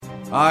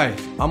Hi,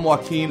 I'm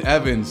Joaquin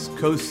Evans,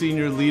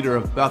 co-senior leader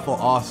of Bethel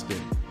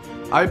Austin.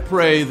 I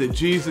pray that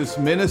Jesus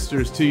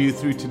ministers to you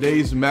through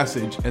today's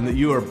message and that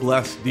you are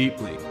blessed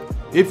deeply.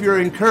 If you're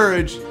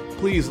encouraged,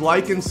 please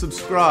like and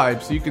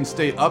subscribe so you can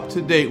stay up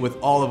to date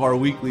with all of our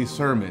weekly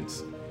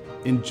sermons.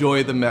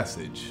 Enjoy the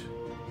message.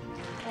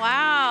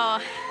 Wow.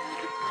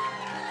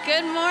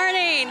 Good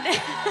morning.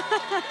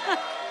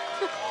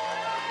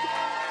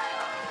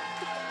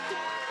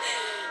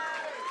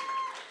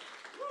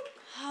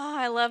 Oh,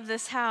 I love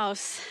this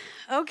house.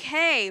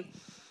 Okay.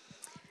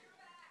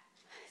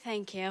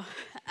 Thank you.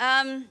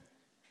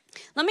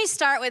 Let me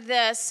start with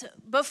this.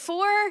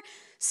 Before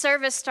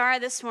service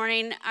started this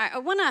morning,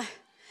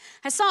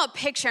 I saw a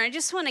picture, and I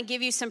just want to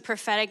give you some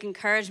prophetic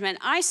encouragement.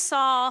 I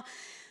saw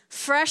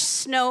fresh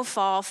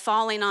snowfall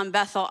falling on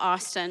Bethel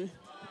Austin.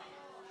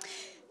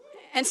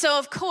 And so,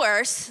 of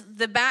course,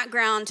 the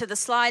background to the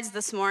slides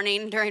this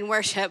morning during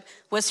worship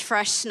was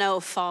fresh snow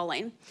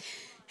falling.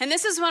 And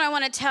this is what I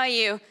want to tell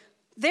you.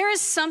 There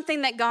is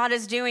something that God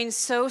is doing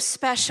so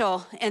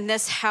special in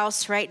this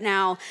house right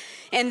now,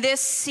 in this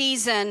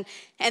season.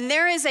 And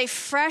there is a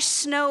fresh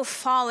snow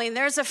falling.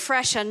 There's a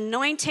fresh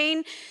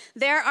anointing.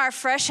 There are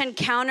fresh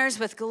encounters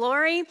with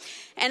glory.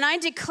 And I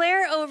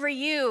declare over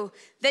you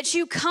that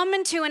you come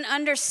into an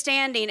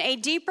understanding, a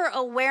deeper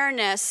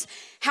awareness,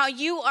 how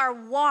you are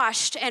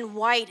washed and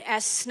white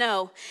as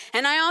snow.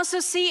 And I also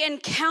see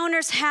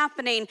encounters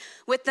happening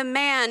with the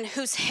man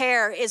whose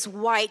hair is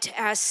white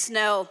as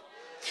snow.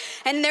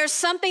 And there's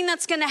something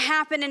that's going to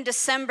happen in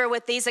December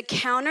with these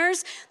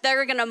encounters that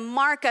are going to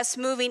mark us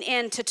moving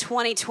into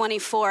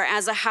 2024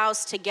 as a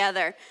house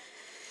together.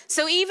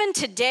 So even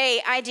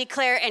today, I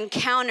declare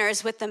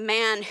encounters with the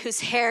man whose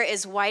hair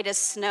is white as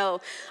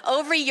snow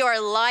over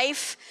your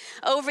life,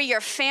 over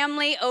your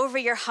family, over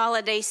your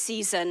holiday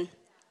season.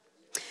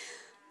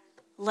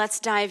 Let's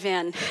dive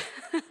in.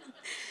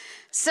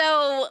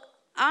 So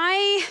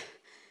I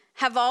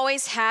have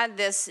always had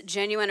this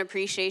genuine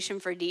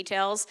appreciation for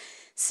details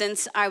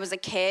since I was a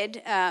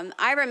kid.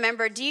 I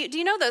remember, do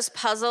you know those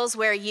puzzles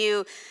where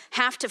you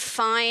have to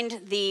find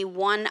the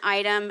one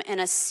item in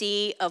a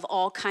sea of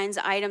all kinds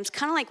of items?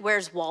 Kind of like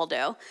Where's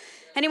Waldo?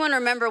 Anyone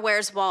remember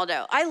Where's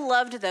Waldo? I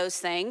loved those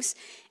things.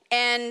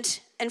 And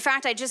in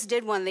fact, I just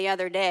did one the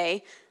other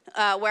day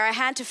where I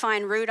had to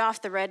find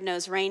Rudolph the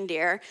Red-Nosed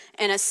Reindeer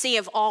in a sea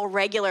of all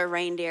regular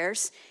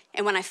reindeers.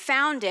 And when I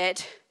found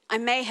it, I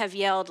may have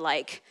yelled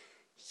like,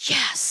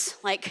 yes,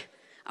 like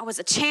I was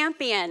a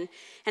champion.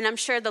 And I'm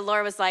sure the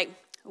Lord was like,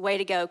 way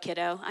to go,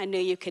 kiddo. I knew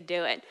you could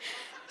do it.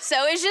 So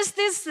it's just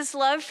this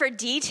love for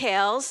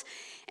details.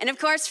 And of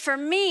course, for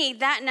me,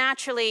 that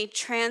naturally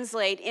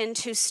translates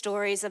into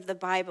stories of the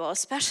Bible,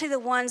 especially the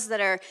ones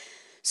that are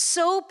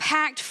so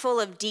packed full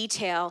of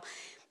detail.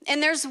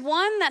 And there's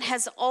one that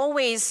has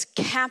always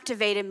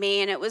captivated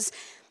me, and it was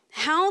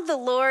how the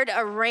Lord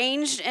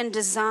arranged and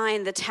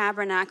designed the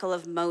tabernacle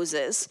of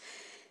Moses,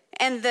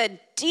 and the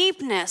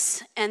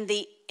deepness and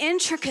the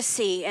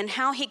intricacy, and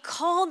how he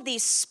called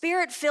these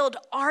spirit-filled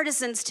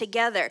artisans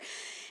together,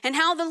 and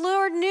how the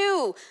Lord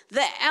knew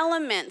the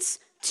elements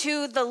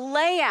to the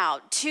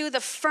layout, to the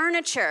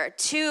furniture,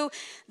 to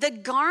the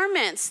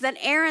garments that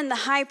Aaron the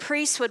high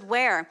priest would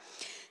wear.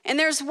 And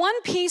there's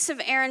one piece of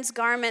Aaron's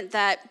garment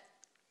that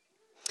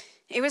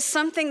it was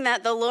something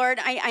that the Lord,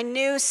 I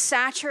knew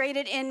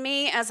saturated in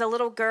me as a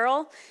little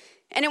girl,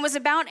 and it was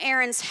about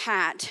Aaron's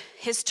hat,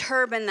 his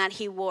turban that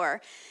he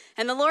wore.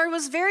 And the Lord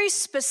was very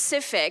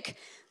specific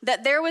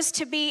that there was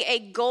to be a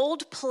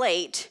gold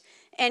plate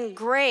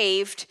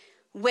engraved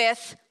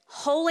with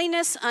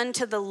holiness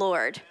unto the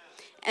Lord.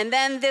 And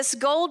then this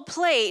gold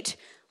plate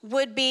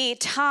would be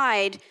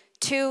tied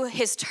to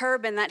his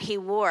turban that he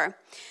wore.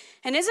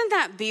 And isn't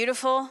that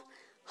beautiful?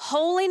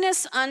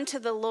 Holiness unto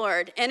the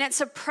Lord. And it's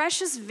a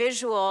precious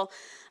visual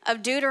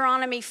of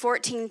Deuteronomy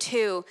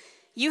 14:2.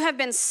 You have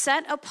been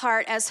set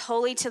apart as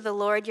holy to the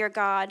Lord your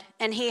God,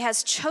 and he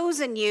has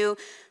chosen you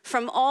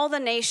from all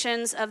the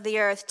nations of the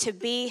earth to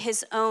be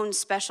his own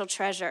special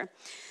treasure.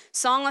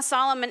 Song of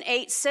Solomon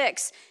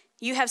 8:6,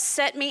 you have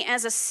set me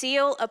as a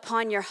seal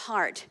upon your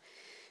heart.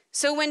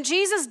 So when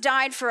Jesus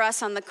died for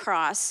us on the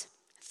cross,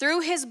 through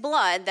his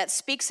blood that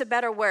speaks a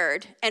better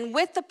word, and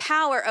with the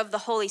power of the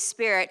Holy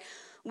Spirit,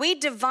 we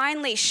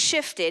divinely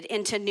shifted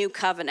into new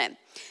covenant.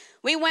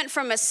 We went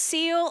from a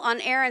seal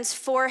on Aaron's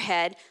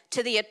forehead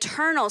to the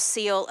eternal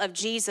seal of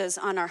Jesus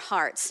on our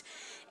hearts,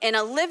 in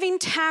a living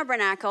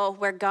tabernacle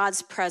where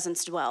God's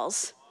presence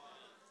dwells.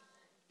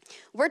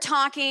 We're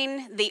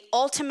talking the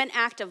ultimate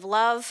act of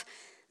love,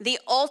 the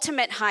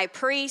ultimate high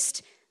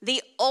priest,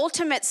 the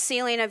ultimate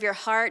sealing of your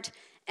heart,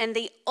 and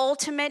the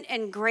ultimate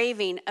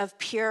engraving of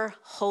pure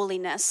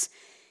holiness.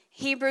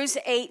 Hebrews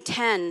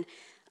 8:10,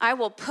 I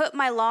will put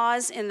my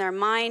laws in their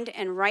mind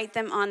and write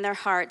them on their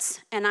hearts,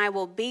 and I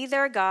will be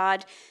their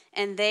God,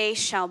 and they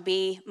shall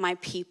be my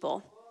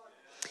people.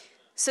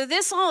 So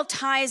this all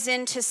ties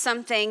into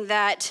something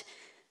that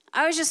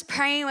I was just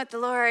praying with the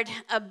Lord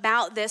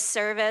about this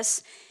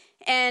service.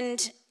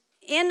 And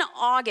in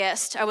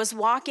August, I was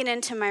walking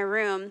into my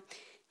room,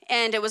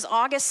 and it was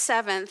August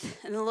 7th,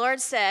 and the Lord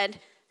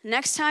said,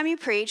 next time you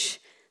preach,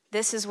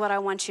 this is what I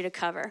want you to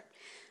cover.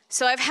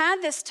 So I've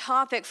had this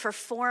topic for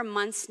 4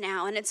 months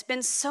now, and it's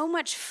been so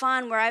much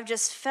fun where I've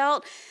just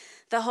felt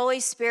the Holy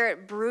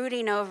Spirit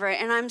brooding over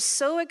it. And I'm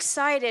so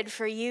excited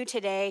for you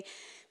today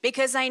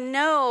because I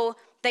know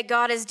that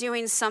God is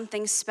doing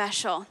something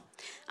special.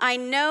 I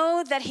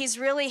know that he's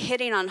really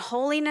hitting on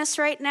holiness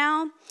right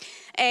now,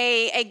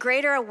 a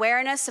greater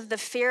awareness of the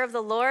fear of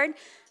the Lord,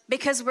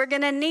 because we're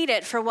going to need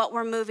it for what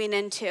we're moving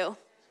into.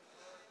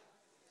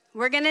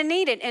 We're going to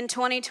need it in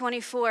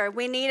 2024.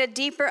 We need a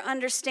deeper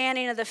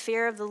understanding of the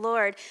fear of the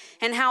Lord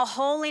and how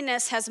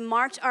holiness has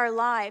marked our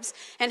lives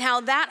and how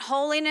that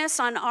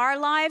holiness on our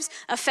lives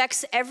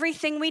affects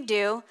everything we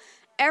do,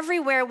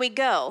 everywhere we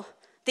go,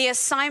 the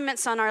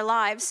assignments on our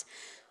lives.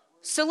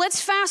 So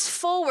let's fast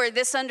forward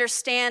this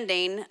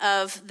understanding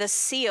of the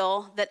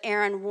seal that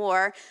Aaron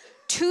wore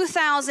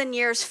 2,000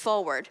 years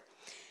forward.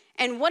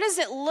 And what does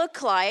it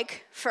look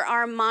like for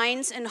our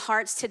minds and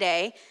hearts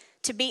today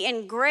to be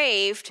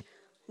engraved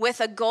with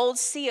a gold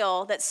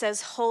seal that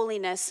says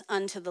holiness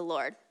unto the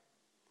Lord?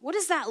 What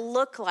does that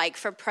look like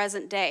for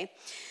present day?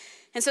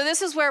 And so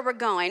this is where we're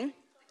going.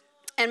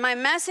 And my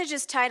message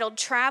is titled,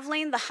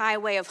 Traveling the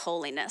Highway of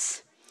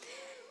Holiness.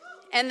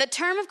 And the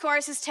term, of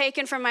course, is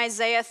taken from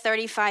Isaiah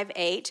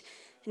 35:8.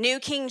 New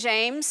King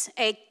James,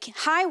 a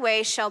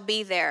highway shall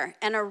be there,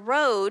 and a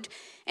road,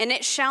 and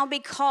it shall be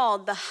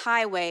called the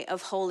Highway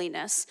of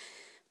Holiness.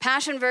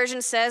 Passion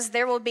Version says,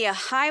 there will be a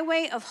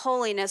highway of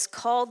holiness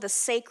called the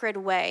Sacred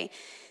Way.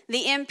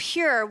 The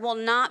impure will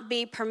not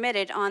be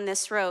permitted on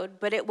this road,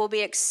 but it will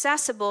be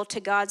accessible to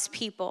God's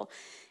people,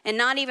 and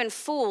not even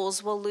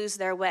fools will lose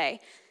their way.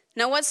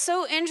 Now, what's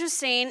so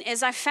interesting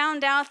is I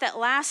found out that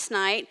last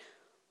night,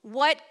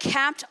 what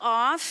capped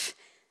off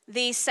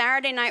the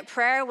Saturday night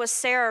prayer was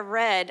Sarah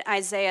read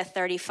Isaiah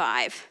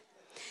 35.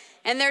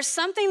 And there's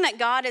something that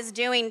God is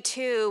doing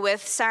too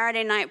with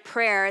Saturday night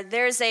prayer.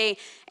 There's a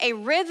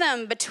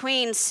rhythm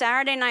between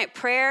Saturday night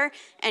prayer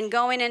and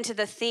going into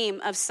the theme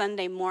of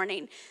Sunday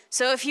morning.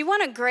 So if you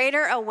want a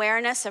greater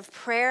awareness of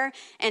prayer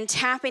and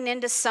tapping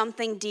into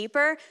something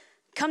deeper,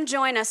 come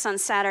join us on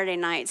Saturday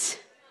nights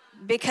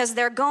because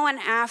they're going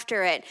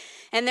after it.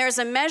 And there's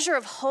a measure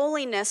of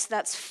holiness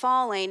that's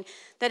falling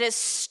that is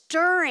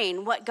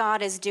stirring what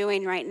God is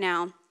doing right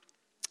now.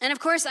 And of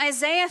course,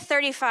 Isaiah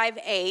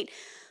 35:8,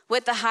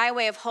 with the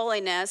highway of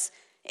holiness,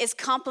 is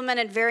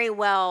complemented very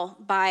well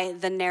by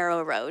the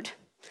narrow road.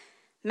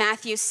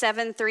 Matthew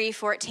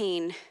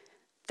 7:13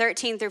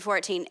 through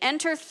 14.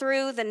 Enter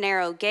through the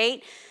narrow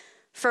gate,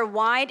 for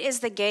wide is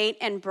the gate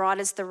and broad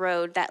is the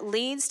road that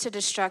leads to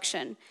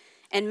destruction,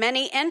 and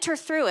many enter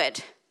through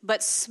it,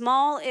 but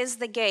small is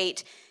the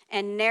gate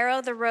and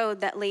narrow the road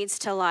that leads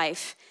to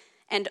life,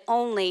 and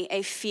only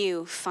a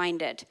few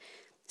find it.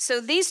 So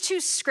these two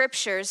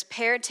scriptures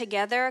paired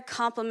together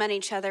complement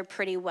each other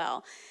pretty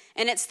well.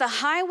 And it's the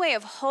highway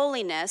of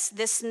holiness,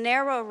 this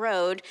narrow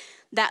road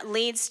that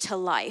leads to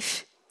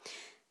life.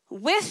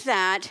 With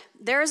that,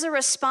 there's a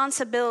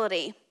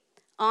responsibility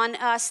on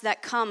us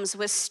that comes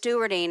with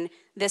stewarding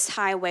this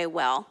highway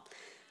well.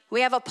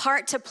 We have a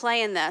part to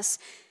play in this,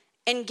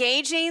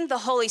 engaging the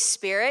Holy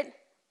Spirit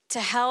to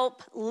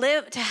help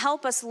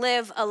us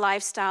live a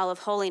lifestyle of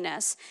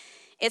holiness.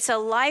 It's a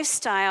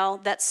lifestyle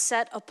that's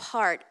set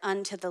apart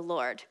unto the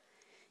Lord.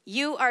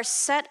 You are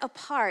set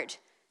apart.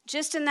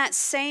 Just in that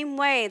same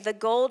way, the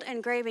gold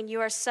engraving,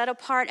 you are set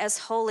apart as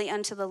holy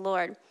unto the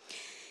Lord.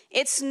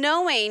 It's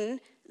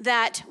knowing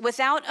that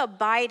without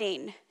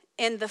abiding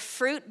in the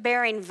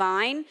fruit-bearing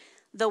vine,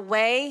 the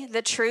way,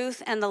 the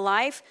truth, and the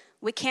life,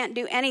 we can't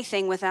do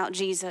anything without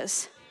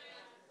Jesus.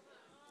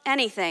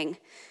 Anything.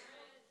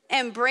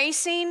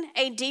 Embracing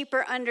a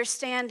deeper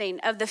understanding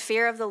of the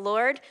fear of the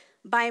Lord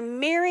by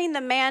mirroring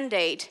the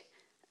mandate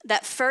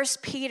that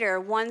 1 Peter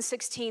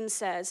 1:16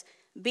 says,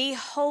 be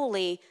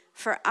holy,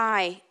 for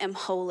I am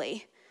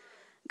holy.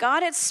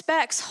 God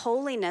expects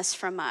holiness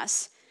from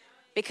us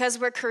because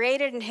we're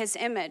created in his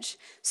image.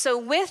 So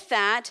with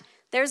that,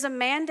 there's a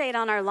mandate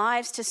on our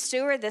lives to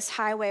steward this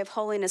highway of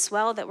holiness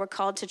well that we're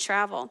called to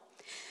travel.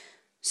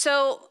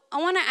 So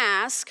I want to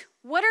ask,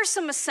 what are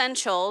some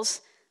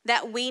essentials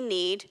that we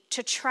need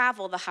to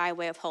travel the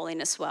highway of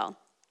holiness well?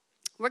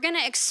 We're going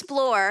to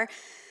explore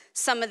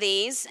some of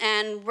these,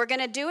 and we're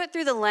going to do it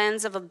through the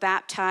lens of a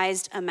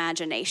baptized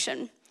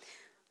imagination.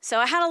 So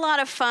I had a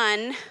lot of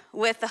fun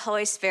with the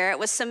Holy Spirit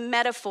with some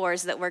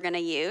metaphors that we're going to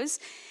use.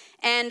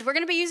 And we're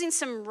going to be using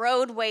some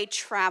roadway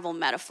travel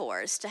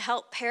metaphors to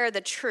help pair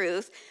the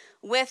truth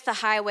with the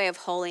highway of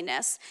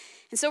holiness.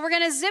 And so we're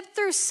going to zip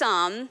through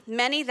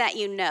many that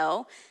you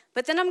know,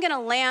 but then I'm going to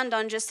land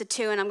on just the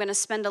two, and I'm going to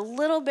spend a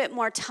little bit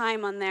more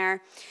time on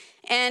there.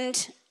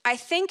 And I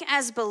think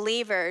as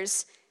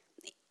believers,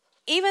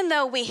 even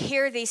though we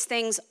hear these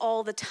things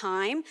all the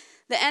time,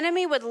 the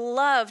enemy would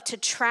love to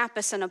trap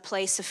us in a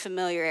place of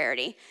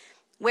familiarity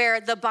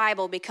where the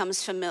Bible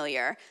becomes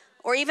familiar,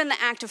 or even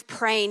the act of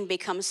praying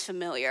becomes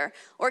familiar,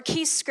 or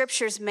key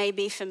scriptures may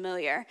be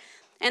familiar.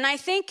 And I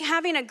think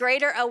having a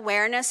greater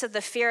awareness of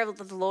the fear of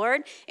the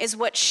Lord is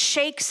what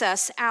shakes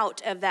us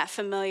out of that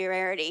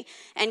familiarity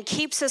and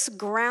keeps us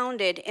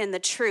grounded in the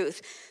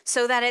truth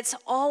so that it's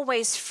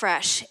always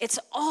fresh. It's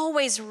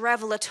always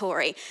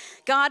revelatory.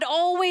 God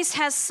always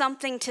has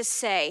something to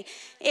say.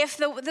 If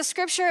the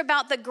scripture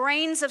about the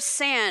grains of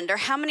sand or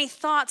how many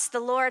thoughts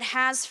the Lord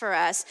has for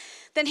us,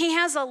 then he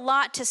has a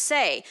lot to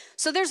say.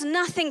 So there's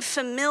nothing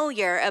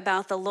familiar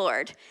about the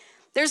Lord.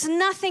 There's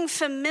nothing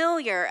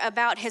familiar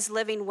about his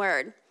living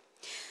word.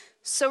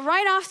 So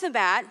right off the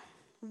bat,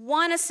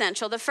 one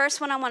essential, the first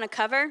one I want to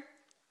cover,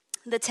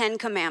 the 10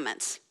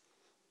 Commandments.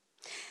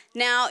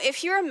 Now,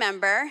 if you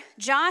remember,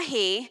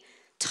 Jahi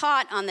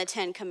taught on the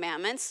 10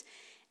 Commandments,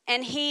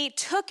 and he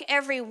took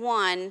every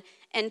one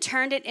and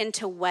turned it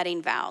into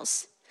wedding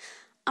vows.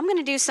 I'm going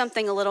to do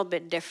something a little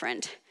bit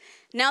different.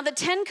 Now, the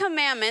 10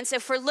 Commandments,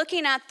 if we're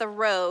looking at the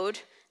road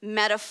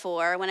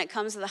metaphor when it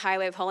comes to the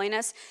Highway of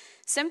Holiness,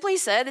 simply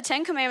said, the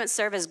 10 Commandments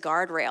serve as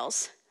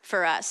guardrails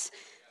for us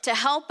to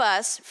help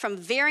us from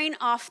veering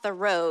off the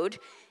road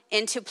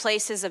into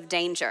places of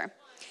danger.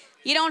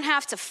 You don't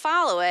have to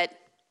follow it,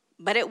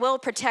 but it will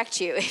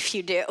protect you if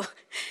you do.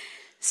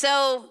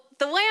 So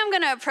the way I'm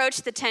going to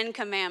approach the 10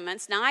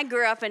 Commandments, now I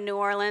grew up in New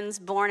Orleans,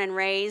 born and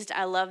raised.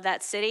 I love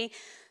that city.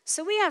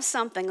 So we have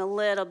something a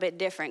little bit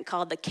different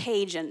called the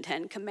Cajun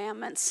 10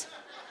 Commandments.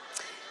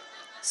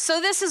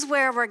 So this is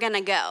where we're going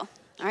to go.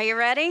 Are you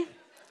ready?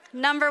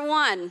 Number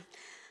 1.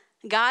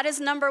 God is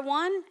number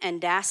 1,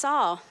 and that's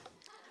all.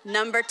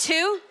 Number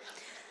 2,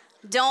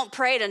 don't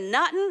pray to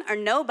nothing or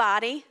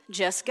nobody,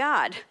 just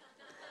God.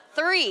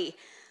 3,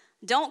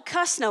 don't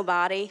cuss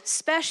nobody,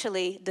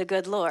 especially the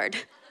good Lord.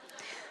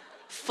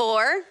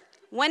 4,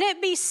 when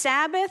it be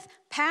Sabbath,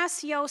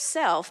 pass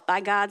yourself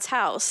by God's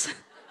house.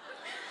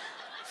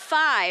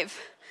 5,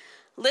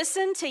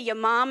 listen to your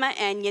mama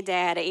and your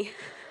daddy.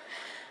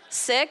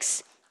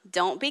 6,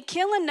 don't be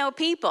killing no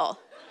people.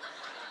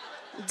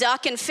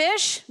 Duck and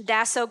fish,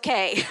 that's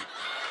okay.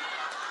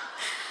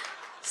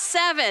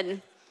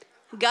 7,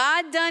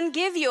 God done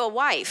give you a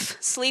wife,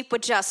 sleep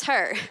with just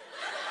her.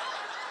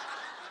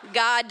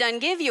 God done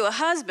give you a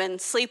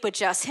husband, sleep with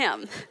just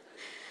him.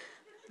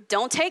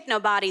 Don't take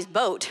nobody's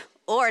boat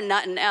or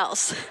nothing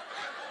else.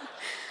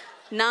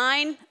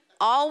 9,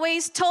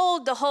 always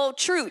told the whole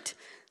truth.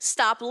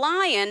 Stop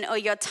lying or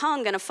your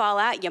tongue gonna fall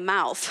out your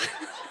mouth.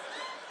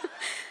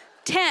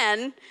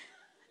 10,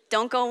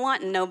 don't go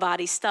wanting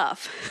nobody's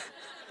stuff.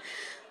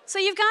 So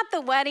you've got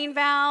the wedding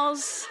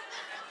vows,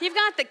 you've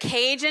got the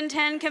Cajun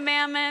 10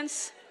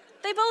 Commandments.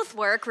 They both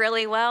work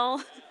really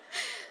well.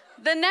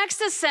 The next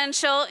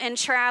essential in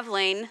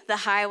traveling the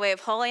Highway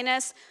of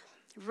Holiness,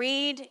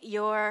 read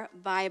your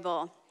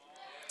Bible.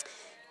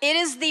 It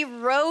is the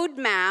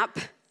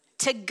roadmap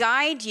to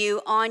guide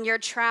you on your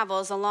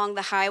travels along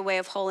the Highway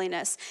of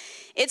Holiness.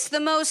 It's the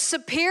most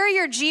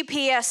superior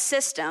GPS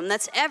system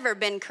that's ever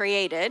been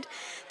created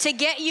to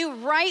get you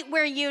right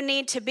where you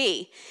need to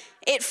be.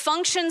 It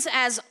functions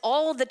as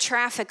all the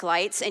traffic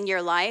lights in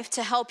your life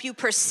to help you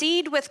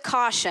proceed with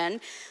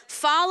caution,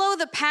 follow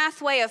the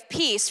pathway of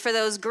peace for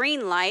those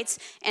green lights,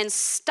 and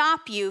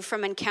stop you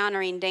from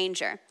encountering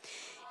danger.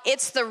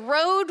 It's the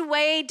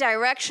roadway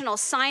directional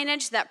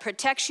signage that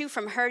protects you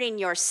from hurting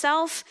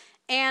yourself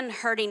and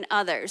hurting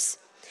others.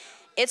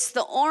 It's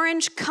the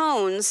orange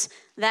cones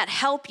that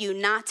help you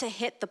not to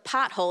hit the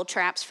pothole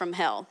traps from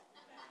hell.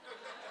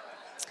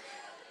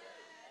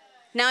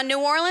 Now,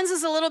 New Orleans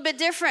is a little bit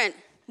different.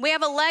 We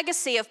have a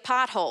legacy of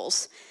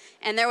potholes.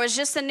 And there was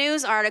just a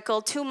news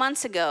article 2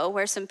 months ago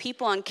where some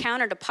people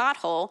encountered a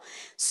pothole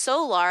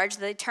so large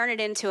they turned it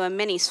into a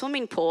mini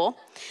swimming pool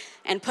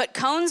and put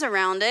cones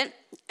around it,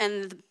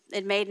 and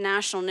it made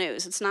national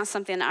news. It's not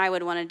something I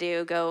would want to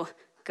do, go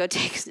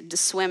to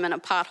swim in a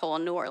pothole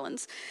in New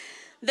Orleans.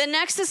 The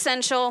next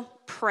essential,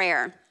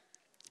 prayer.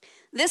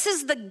 This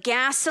is the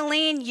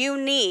gasoline you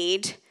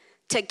need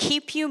to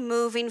keep you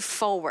moving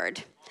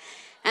forward.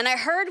 And I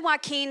heard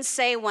Joaquin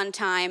say one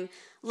time,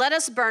 let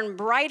us burn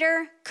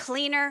brighter,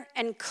 cleaner,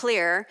 and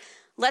clearer.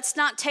 Let's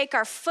not take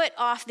our foot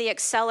off the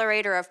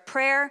accelerator of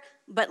prayer,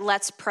 but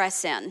let's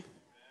press in.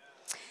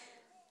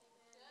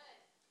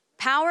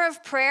 Power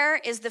of prayer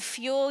is the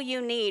fuel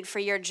you need for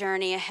your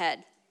journey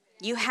ahead.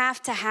 You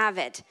have to have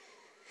it.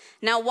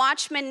 Now,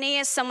 Watchman Nee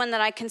is someone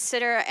that I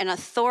consider an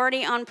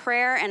authority on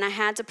prayer, and I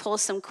had to pull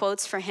some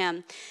quotes for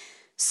him.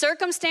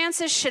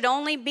 Circumstances should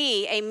only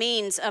be a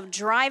means of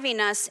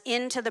driving us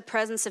into the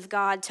presence of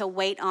God to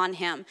wait on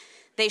him.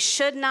 They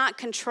should not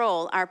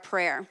control our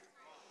prayer.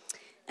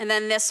 And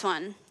then this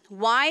one.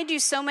 Why do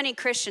so many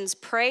Christians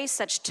pray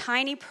such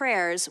tiny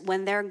prayers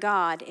when their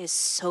God is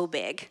so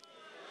big?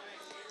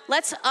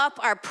 Let's up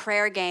our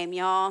prayer game,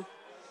 y'all.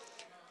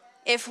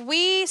 If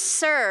we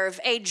serve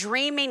a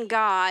dreaming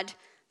God,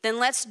 then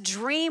let's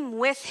dream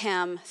with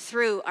him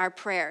through our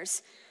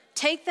prayers.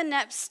 Take the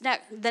next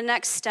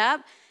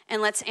step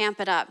and let's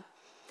amp it up.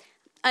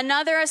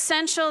 Another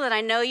essential that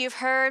I know you've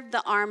heard,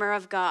 the armor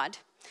of God.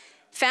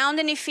 Found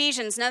in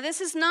Ephesians. Now, this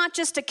is not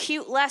just a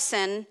cute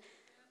lesson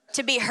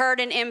to be heard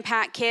and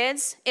impact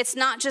kids. It's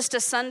not just a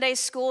Sunday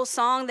school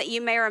song that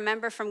you may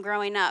remember from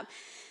growing up.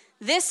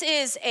 This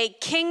is a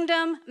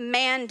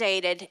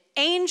kingdom-mandated,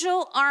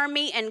 angel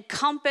army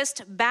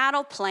encompassed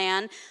battle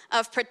plan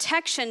of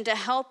protection to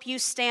help you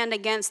stand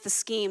against the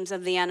schemes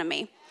of the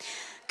enemy.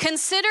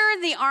 Consider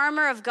the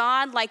armor of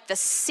God like the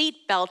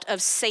seatbelt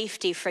of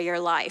safety for your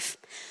life.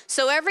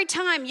 So every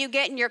time you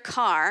get in your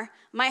car,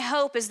 my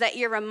hope is that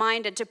you're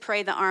reminded to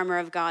pray the armor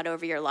of God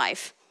over your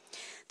life.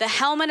 The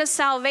helmet of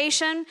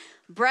salvation,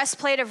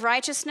 breastplate of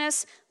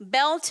righteousness,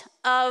 belt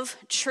of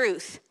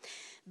truth.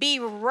 Be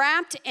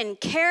wrapped in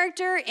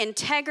character,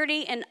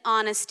 integrity, and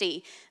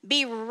honesty.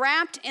 Be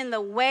wrapped in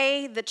the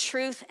way, the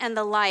truth, and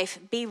the life.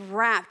 Be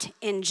wrapped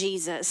in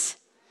Jesus.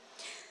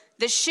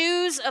 The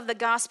shoes of the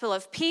gospel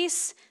of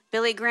peace.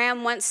 Billy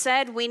Graham once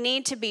said, we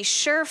need to be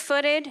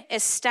sure-footed,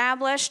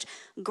 established,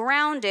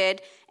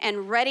 grounded,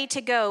 and ready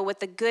to go with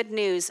the good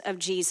news of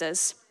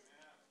Jesus.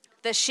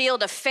 The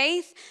shield of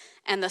faith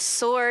and the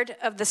sword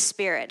of the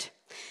Spirit.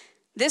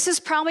 This is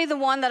probably the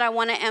one that I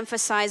want to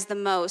emphasize the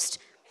most.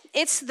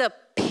 It's the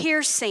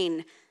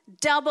piercing,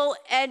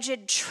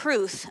 double-edged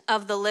truth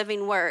of the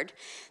living word.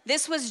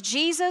 This was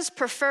Jesus'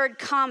 preferred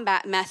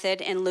combat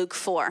method in Luke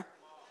 4,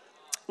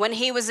 when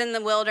he was in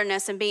the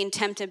wilderness and being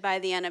tempted by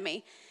the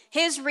enemy.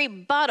 His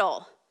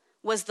rebuttal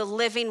was the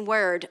living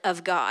word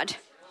of God.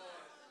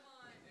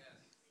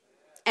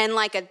 And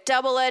like a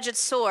double-edged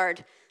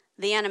sword,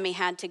 the enemy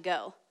had to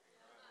go.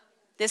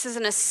 This is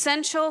an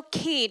essential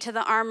key to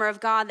the armor of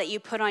God that you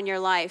put on your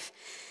life.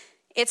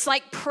 It's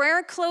like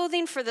prayer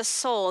clothing for the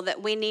soul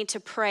that we need to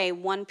pray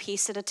one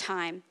piece at a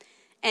time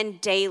and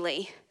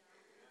daily.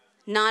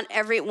 Not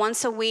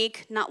once a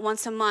week, not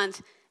once a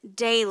month,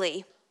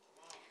 daily.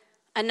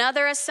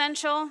 Another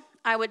essential,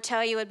 I would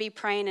tell you, would be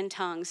praying in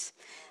tongues.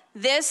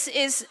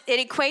 It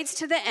equates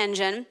to the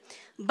engine,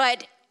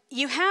 but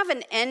you have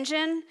an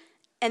engine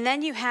and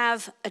then you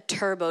have a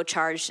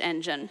turbocharged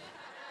engine.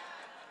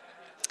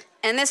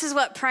 And this is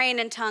what praying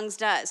in tongues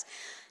does.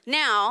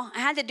 Now, I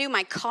had to do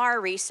my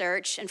car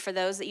research, and for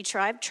those that you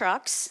drive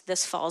trucks,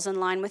 this falls in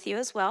line with you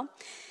as well.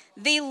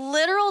 The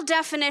literal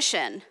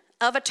definition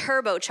of a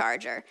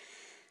turbocharger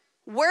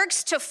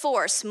works to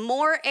force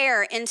more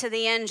air into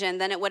the engine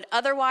than it would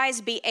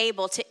otherwise be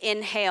able to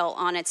inhale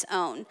on its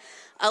own,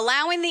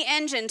 allowing the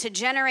engine to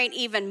generate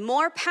even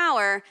more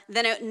power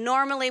than it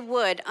normally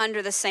would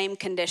under the same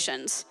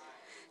conditions.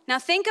 Now,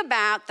 think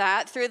about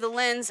that through the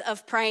lens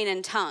of praying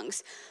in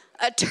tongues.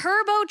 A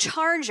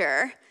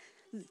turbocharger,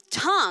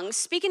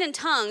 speaking in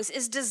tongues,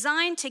 is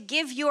designed to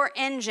give your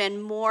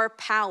engine more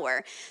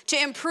power,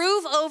 to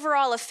improve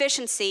overall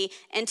efficiency,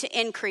 and to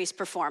increase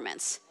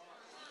performance.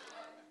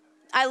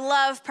 I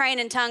love praying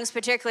in tongues,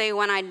 particularly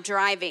when I'm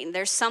driving.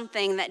 There's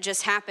something that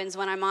just happens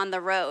when I'm on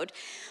the road.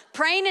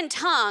 Praying in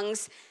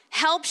tongues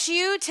helps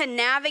you to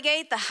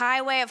navigate the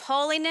highway of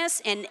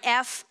holiness in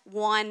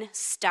F1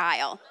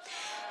 style.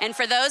 And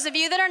for those of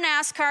you that are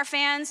NASCAR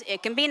fans,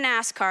 it can be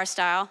NASCAR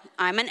style.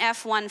 I'm an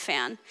F1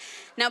 fan.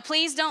 Now,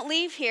 please don't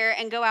leave here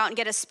and go out and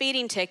get a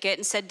speeding ticket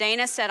and say,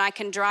 Dana said I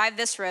can drive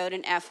this road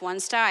in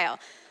F1 style.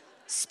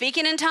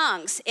 Speaking in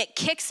tongues, it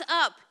kicks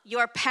up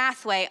your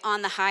pathway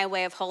on the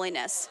highway of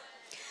holiness.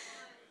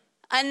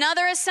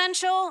 Another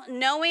essential,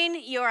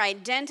 knowing your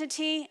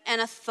identity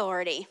and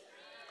authority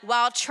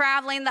while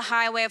traveling the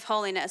highway of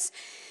holiness.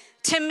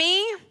 To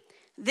me,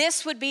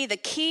 this would be the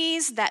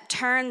keys that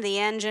turn the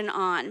engine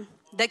on.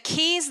 The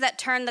keys that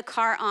turn the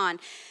car on.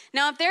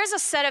 Now, if there's a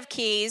set of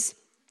keys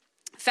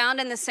found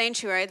in the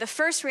sanctuary, the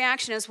first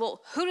reaction is, well,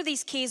 who do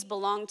these keys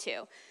belong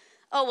to?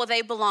 Oh, well,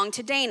 they belong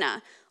to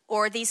Dana.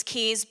 Or these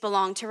keys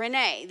belong to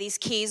Renee. These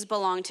keys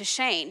belong to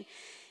Shane.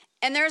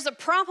 And there's a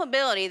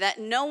probability that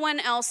no one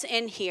else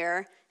in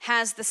here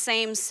has the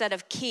same set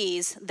of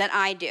keys that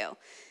I do.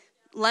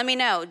 Let me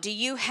know. Do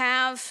you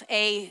have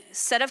a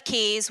set of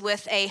keys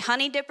with a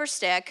honey dipper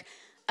stick,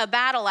 a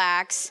battle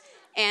axe,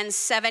 and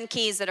 7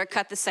 keys that are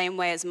cut the same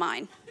way as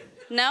mine?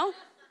 No?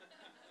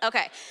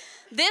 Okay.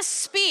 This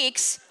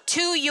speaks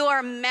to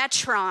your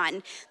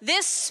metron.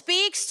 This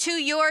speaks to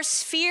your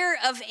sphere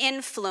of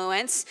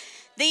influence,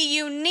 the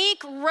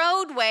unique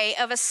roadway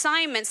of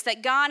assignments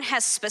that God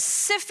has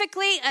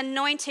specifically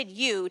anointed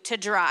you to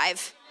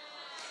drive.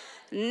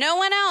 No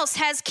one else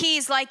has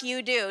keys like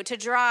you do to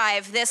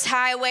drive this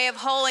highway of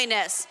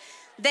holiness.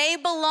 They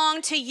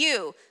belong to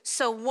you.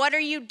 So what are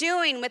you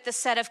doing with the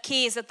set of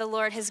keys that the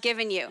Lord has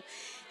given you?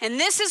 And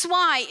this is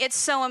why it's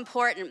so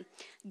important.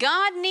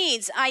 God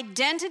needs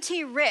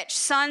identity-rich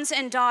sons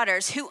and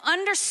daughters who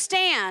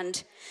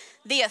understand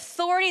the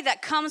authority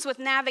that comes with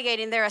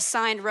navigating their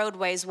assigned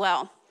roadways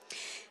well.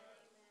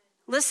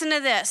 Listen to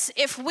this.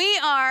 If we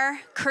are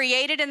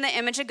created in the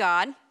image of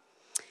God,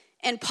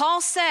 and Paul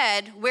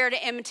said we're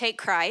to imitate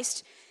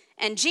Christ,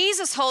 and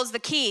Jesus holds the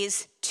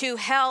keys to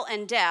hell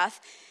and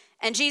death,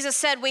 and Jesus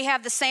said we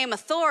have the same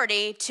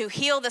authority to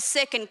heal the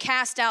sick and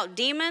cast out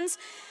demons,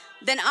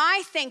 then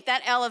I think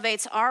that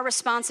elevates our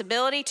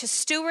responsibility to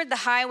steward the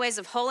highways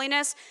of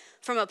holiness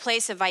from a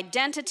place of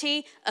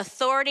identity,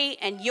 authority,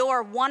 and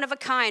your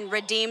one-of-a-kind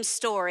redeemed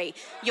story.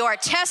 Your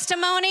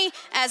testimony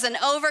as an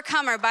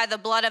overcomer by the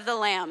blood of the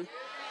Lamb.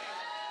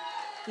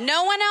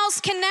 No one else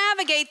can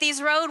navigate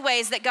these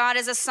roadways that God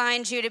has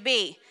assigned you to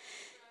be.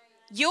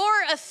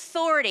 Your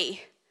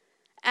authority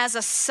as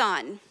a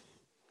son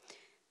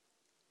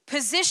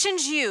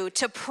positions you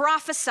to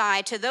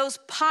prophesy to those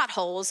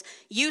potholes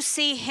you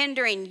see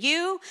hindering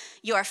you,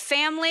 your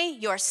family,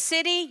 your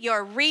city,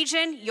 your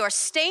region, your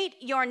state,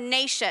 your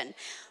nation.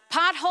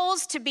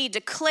 Potholes to be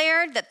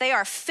declared that they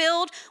are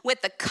filled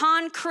with the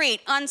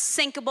concrete,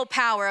 unsinkable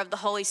power of the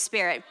Holy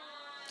Spirit.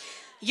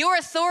 Your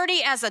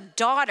authority as a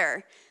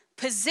daughter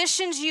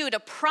positions you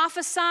to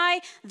prophesy,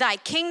 thy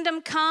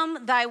kingdom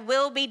come, thy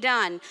will be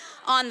done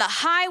on the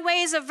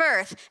highways of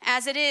earth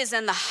as it is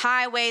in the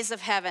highways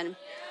of heaven.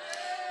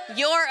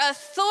 Your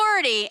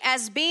authority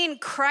as being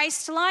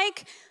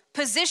Christ-like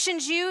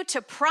positions you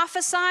to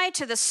prophesy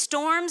to the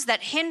storms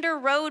that hinder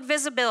road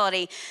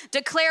visibility,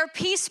 declare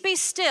peace be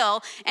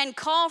still, and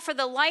call for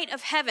the light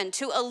of heaven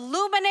to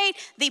illuminate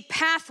the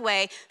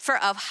pathway for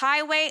a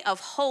highway of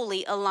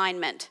holy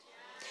alignment.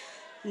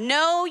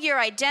 Know your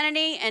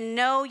identity and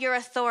know your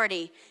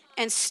authority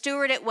and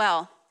steward it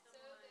well.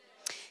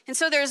 And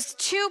so there's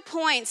 2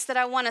 points that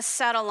I want to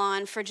settle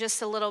on for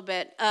just a little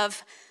bit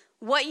of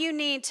what you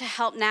need to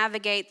help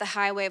navigate the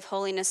highway of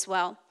holiness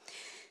well.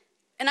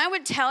 And I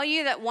would tell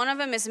you that one of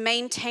them is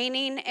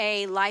maintaining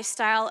a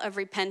lifestyle of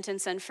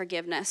repentance and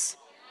forgiveness.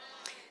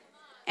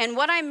 And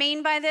what I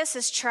mean by this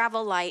is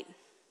travel light.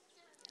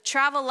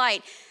 Travel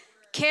light.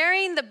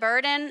 Carrying the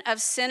burden of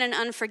sin and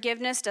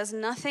unforgiveness does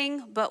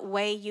nothing but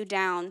weigh you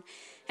down.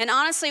 And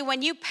honestly,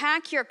 when you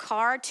pack your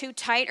car too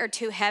tight or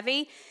too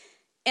heavy,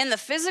 in the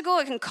physical,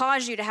 it can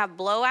cause you to have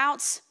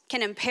blowouts,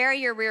 can impair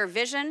your rear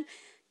vision,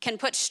 can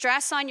put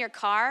stress on your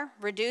car,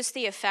 reduce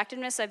the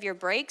effectiveness of your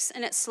brakes,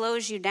 and it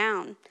slows you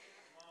down.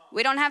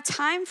 We don't have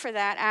time for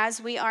that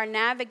as we are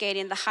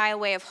navigating the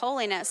highway of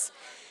holiness.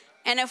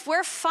 And if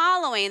we're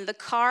following the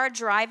car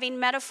driving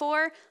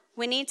metaphor,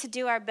 we need to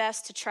do our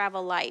best to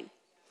travel light.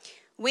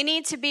 We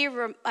need to be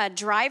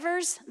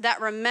drivers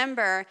that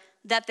remember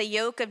that the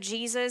yoke of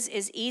Jesus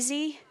is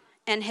easy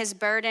and his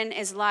burden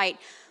is light.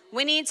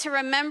 We need to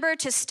remember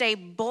to stay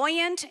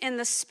buoyant in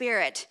the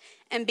spirit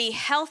and be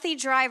healthy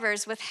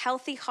drivers with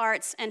healthy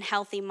hearts and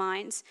healthy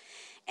minds.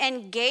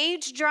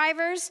 Engaged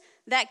drivers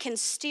that can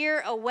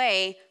steer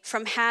away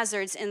from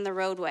hazards in the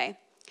roadway.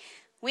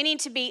 We need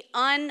to be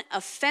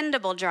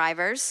unoffendable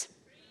drivers.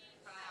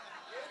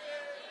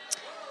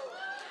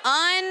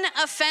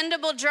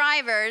 Unoffendable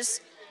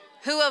drivers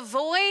who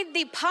avoid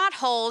the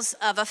potholes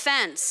of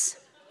offense.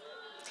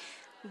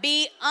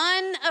 Be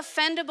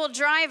unoffendable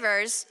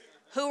drivers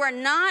who are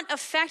not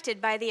affected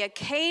by the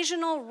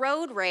occasional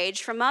road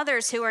rage from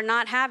others who are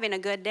not having a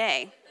good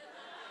day.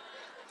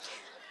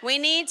 We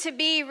need to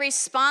be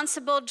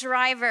responsible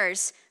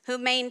drivers who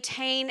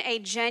maintain a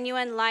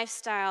genuine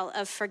lifestyle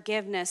of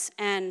forgiveness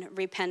and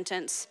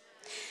repentance.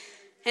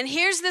 And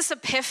here's this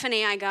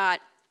epiphany I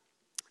got.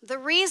 The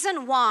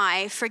reason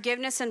why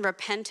forgiveness and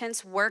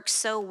repentance work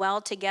so well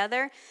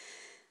together,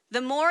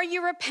 the more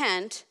you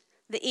repent,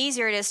 the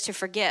easier it is to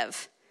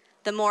forgive.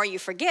 The more you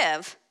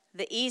forgive,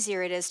 the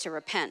easier it is to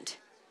repent.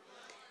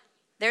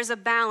 There's a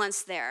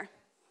balance there.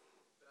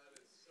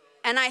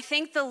 And I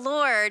think the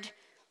Lord,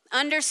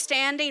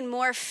 understanding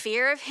more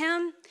fear of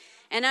him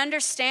and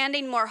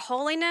understanding more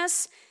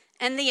holiness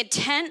and the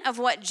intent of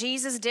what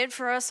Jesus did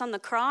for us on the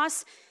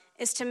cross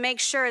is to make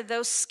sure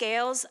those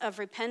scales of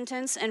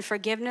repentance and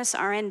forgiveness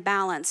are in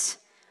balance.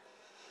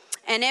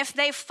 And if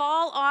they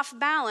fall off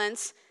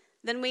balance,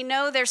 then we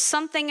know there's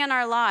something in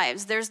our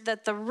lives. There's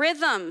that the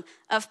rhythm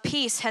of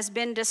peace has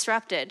been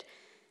disrupted.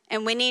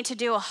 And we need to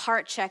do a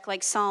heart check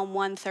like Psalm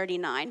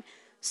 139.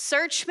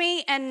 Search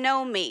me and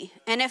know me.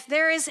 And if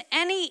there is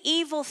any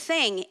evil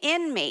thing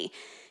in me,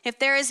 if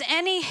there is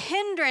any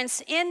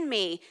hindrance in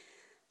me,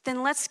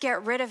 then let's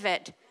get rid of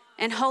it.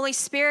 And Holy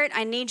Spirit,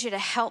 I need you to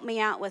help me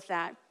out with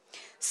that.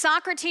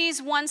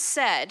 Socrates once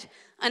said,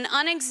 an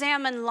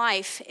unexamined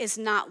life is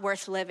not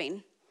worth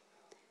living.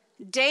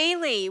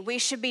 Daily, we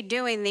should be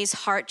doing these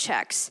heart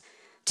checks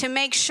to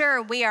make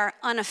sure we are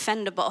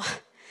unoffendable,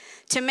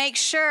 to make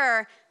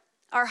sure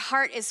our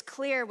heart is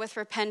clear with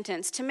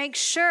repentance, to make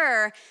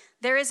sure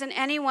there isn't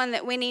anyone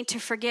that we need to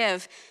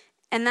forgive,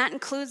 and that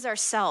includes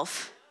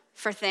ourselves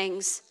for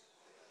things.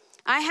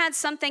 I had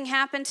something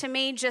happen to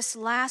me just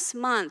last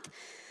month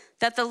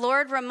that the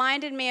Lord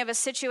reminded me of a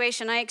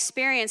situation I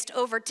experienced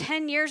over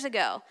 10 years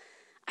ago.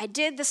 I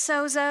did the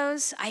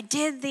sozos, I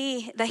did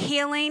the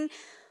healing,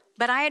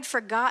 but I had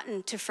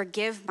forgotten to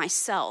forgive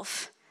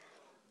myself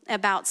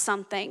about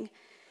something.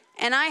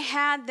 And I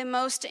had the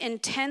most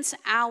intense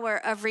hour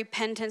of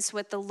repentance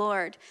with the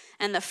Lord.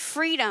 And the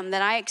freedom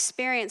that I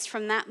experienced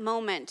from that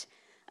moment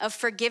of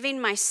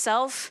forgiving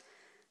myself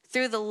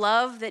through the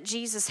love that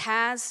Jesus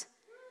has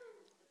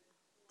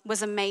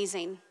was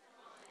amazing.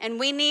 And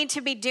we need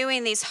to be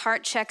doing these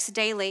heart checks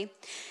daily.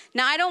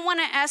 Now, I don't want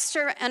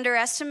to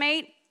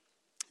underestimate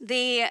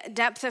the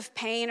depth of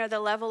pain or the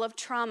level of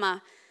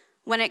trauma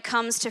when it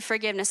comes to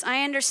forgiveness.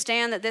 I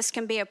understand that this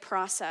can be a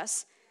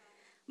process,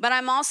 but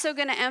I'm also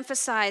going to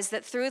emphasize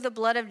that through the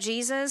blood of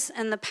Jesus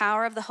and the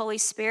power of the Holy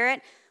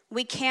Spirit,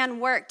 we can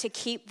work to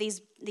keep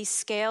these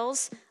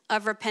scales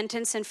of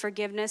repentance and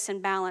forgiveness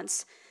in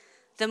balance.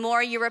 The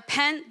more you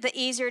repent, the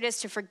easier it is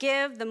to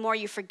forgive. The more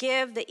you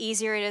forgive, the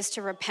easier it is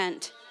to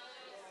repent.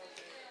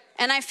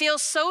 And I feel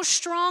so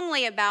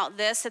strongly about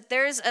this that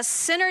there's a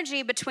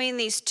synergy between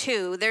these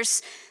two.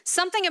 There's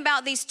something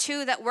about these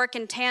two that work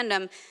in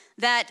tandem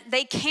that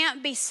they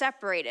can't be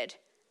separated.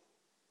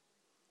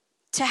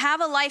 To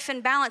have a life in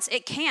balance,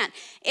 it can't.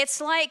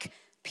 It's like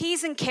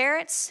peas and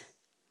carrots,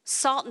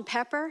 salt and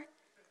pepper,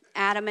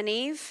 Adam and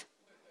Eve,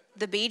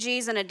 the Bee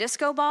Gees and a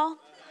disco ball.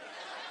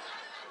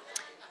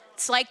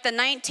 It's like the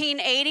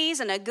 1980s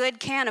and a good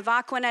can of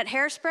Aquanet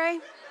hairspray.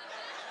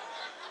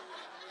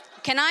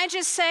 Can I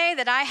just say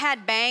that I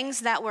had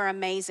bangs that were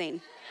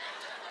amazing?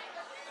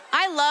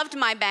 I loved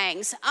my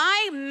bangs.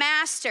 I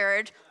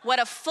mastered what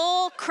a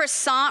full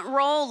croissant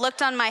roll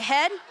looked on my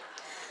head.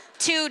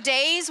 2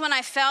 days when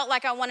I felt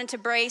like I wanted to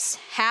brace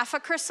half a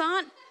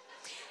croissant.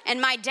 And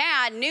my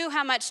dad knew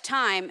how much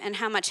time and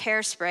how much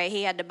hairspray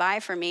he had to buy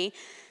for me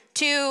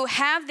to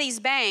have these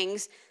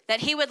bangs that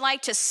he would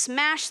like to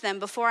smash them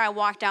before I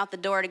walked out the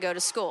door to go to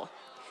school.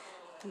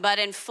 But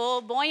in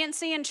full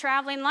buoyancy and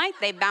traveling light,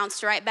 they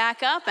bounced right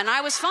back up, and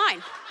I was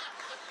fine.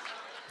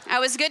 I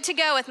was good to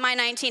go with my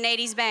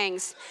 1980s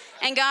bangs.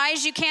 And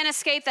guys, you can't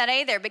escape that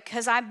either,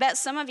 because I bet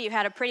some of you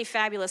had a pretty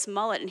fabulous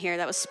mullet in here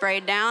that was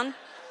sprayed down.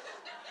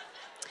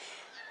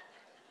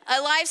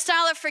 A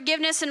lifestyle of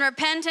forgiveness and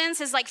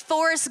repentance is like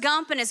Forrest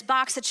Gump and his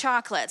box of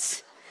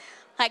chocolates,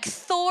 like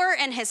Thor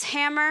and his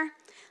hammer,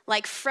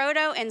 like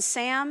Frodo and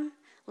Sam,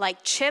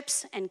 like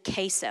chips and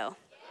queso.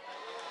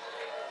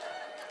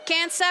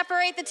 Can't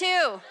separate the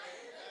two.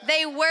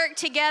 They work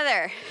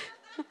together.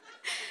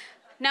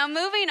 Now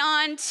moving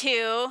on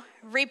to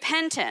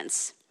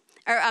repentance.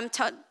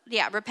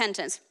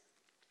 Repentance.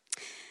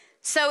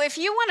 So if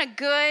you want a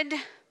good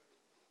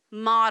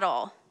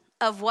model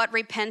of what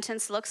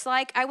repentance looks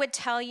like, I would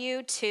tell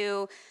you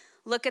to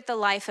look at the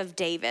life of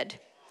David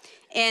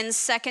in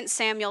 2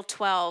 Samuel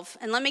 12.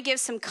 And let me give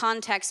some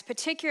context.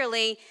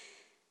 Particularly,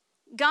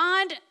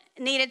 God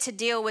needed to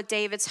deal with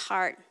David's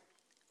heart.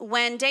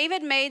 When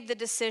David made the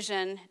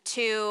decision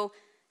to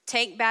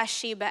take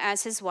Bathsheba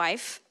as his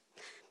wife,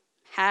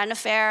 had an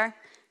affair,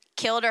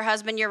 killed her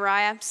husband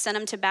Uriah, sent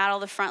him to battle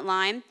the front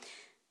line,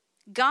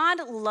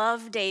 God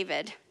loved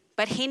David,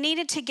 but he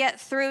needed to get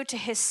through to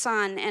his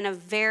son in a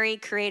very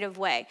creative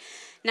way.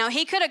 Now,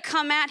 he could have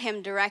come at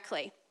him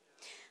directly,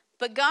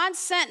 but God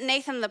sent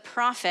Nathan the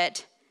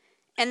prophet,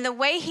 and the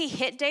way he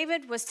hit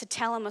David was to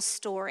tell him a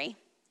story.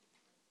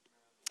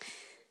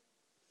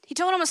 He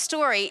told him a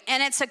story,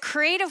 and it's a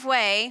creative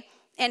way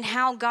in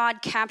how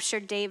God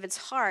captured David's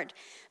heart,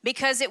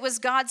 because it was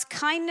God's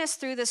kindness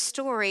through the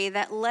story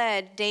that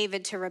led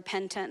David to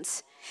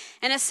repentance.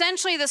 And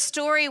essentially the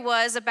story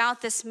was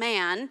about this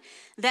man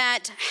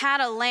that had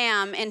a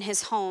lamb in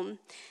his home.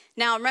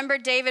 Now remember,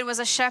 David was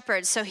a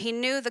shepherd, so he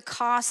knew the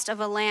cost of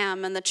a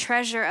lamb and the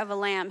treasure of a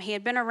lamb. He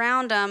had been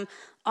around them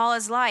all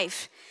his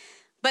life.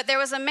 But there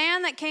was a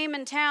man that came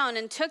in town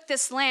and took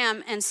this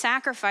lamb and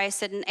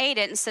sacrificed it and ate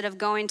it instead of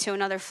going to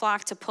another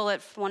flock to pull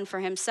it one for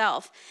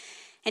himself.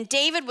 And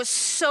David was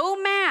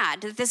so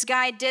mad that this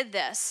guy did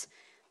this.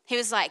 He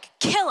was like,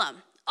 kill him,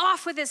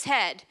 off with his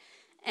head.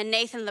 And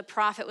Nathan the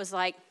prophet was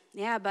like,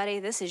 yeah, buddy,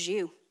 this is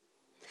you.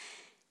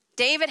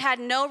 David had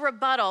no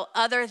rebuttal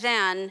other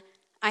than,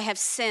 I have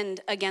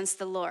sinned against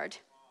the Lord.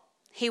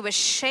 He was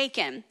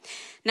shaken.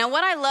 Now,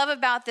 what I love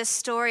about this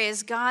story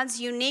is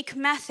God's unique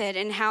method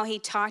in how he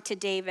talked to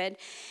David.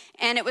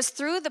 And it was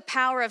through the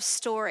power of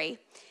story.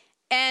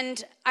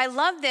 And I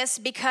love this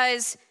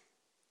because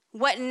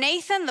what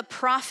Nathan the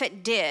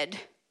prophet did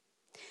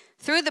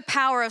through the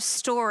power of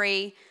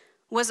story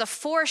was a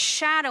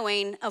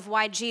foreshadowing of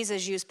why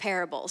Jesus used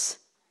parables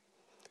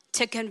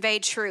to convey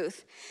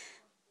truth.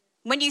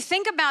 When you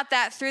think about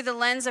that through the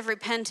lens of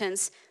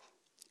repentance,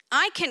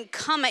 I can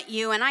come at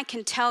you and I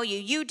can tell you,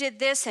 you did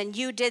this and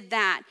you did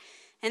that.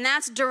 And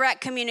that's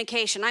direct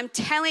communication. I'm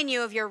telling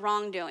you of your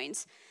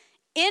wrongdoings.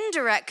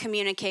 Indirect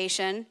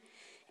communication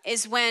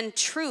is when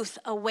truth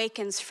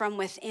awakens from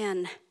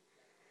within.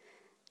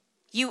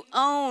 You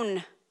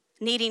own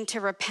needing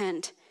to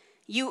repent.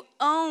 You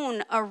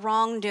own a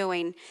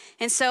wrongdoing.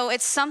 And so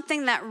it's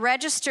something that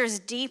registers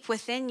deep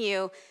within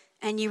you,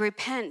 and you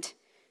repent.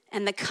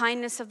 And the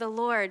kindness of the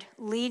Lord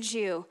leads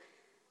you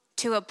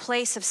to a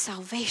place of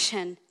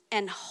salvation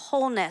and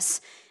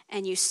wholeness,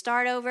 and you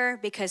start over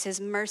because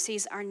his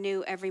mercies are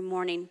new every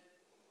morning.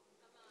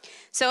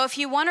 So if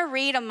you want to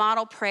read a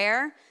model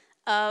prayer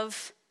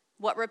of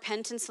what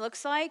repentance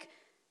looks like,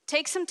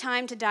 take some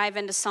time to dive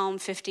into Psalm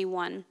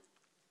 51.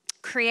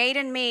 Create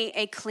in me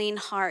a clean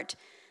heart.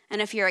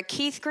 And if you're a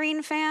Keith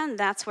Green fan,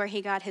 that's where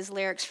he got his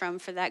lyrics from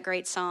for that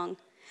great song.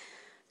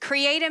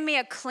 Create in me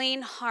a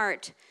clean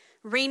heart.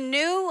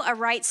 Renew a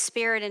right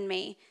spirit in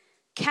me.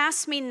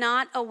 Cast me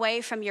not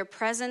away from your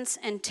presence,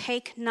 and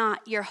take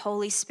not your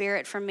Holy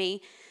Spirit from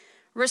me.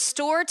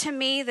 Restore to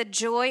me the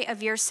joy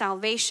of your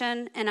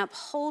salvation and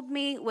uphold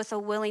me with a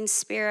willing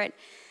spirit.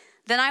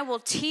 Then I will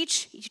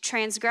teach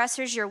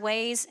transgressors your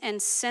ways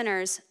and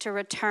sinners to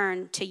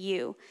return to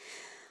you.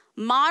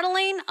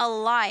 Modeling a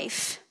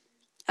life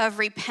of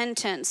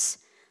repentance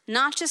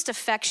not just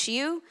affects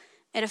you,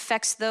 it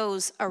affects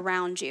those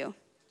around you.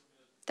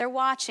 They're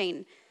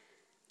watching,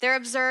 they're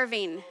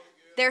observing,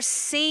 they're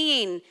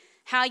seeing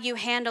how you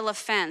handle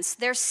offense.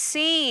 They're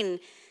seeing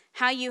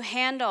how you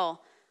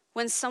handle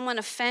when someone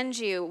offends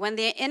you, when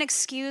the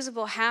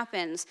inexcusable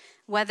happens,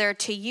 whether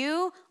to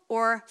you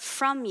or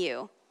from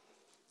you.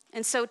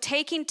 And so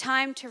taking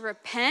time to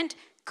repent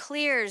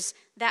clears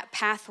that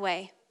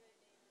pathway.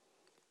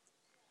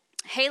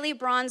 Haley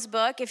Braun's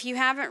book, if you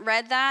haven't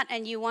read that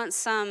and you want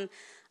some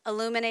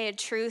illuminated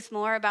truth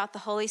more about the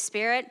Holy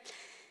Spirit,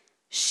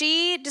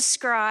 she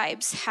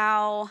describes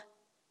how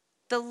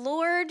the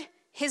Lord,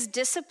 his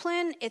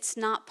discipline, it's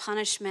not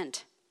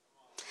punishment.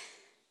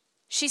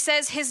 She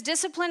says his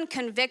discipline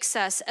convicts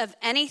us of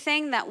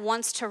anything that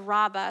wants to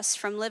rob us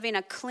from living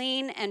a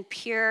clean and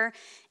pure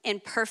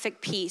and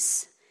perfect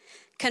peace.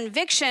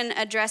 Conviction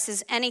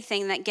addresses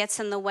anything that gets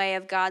in the way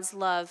of God's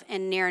love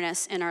and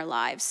nearness in our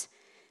lives.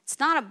 It's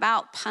not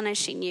about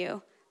punishing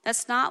you.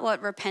 That's not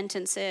what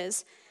repentance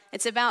is.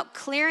 It's about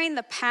clearing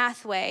the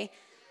pathway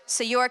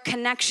so your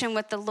connection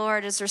with the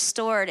Lord is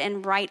restored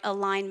in right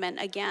alignment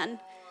again.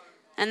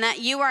 And that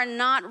you are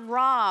not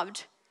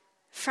robbed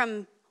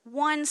from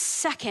 1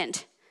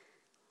 second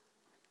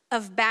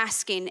of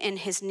basking in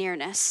his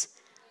nearness.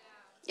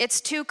 It's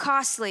too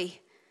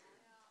costly.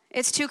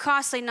 It's too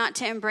costly not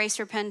to embrace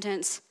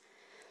repentance.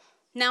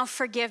 Now,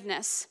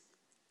 forgiveness.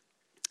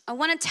 I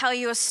want to tell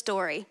you a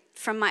story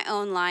from my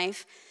own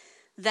life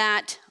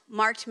that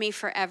marked me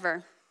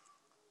forever.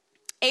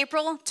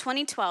 April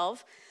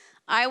 2012,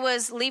 I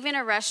was leaving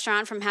a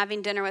restaurant from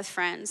having dinner with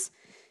friends,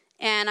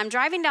 and I'm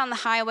driving down the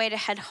highway to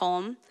head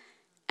home,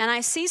 and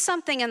I see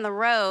something in the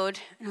road,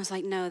 and I was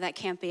like, no, that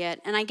can't be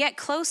it. And I get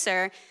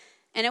closer,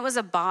 and it was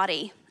a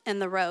body in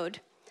the road.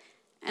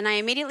 And I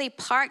immediately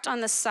parked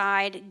on the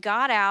side,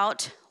 got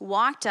out,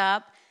 walked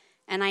up,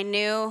 and I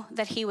knew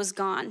that he was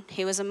gone.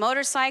 He was a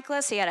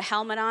motorcyclist. He had a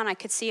helmet on. I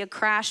could see a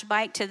crash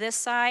bike to this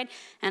side,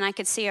 and I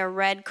could see a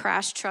red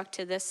crash truck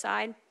to this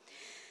side.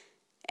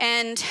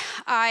 And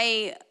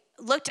I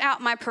looked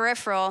out my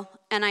peripheral,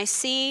 and I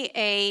see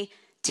a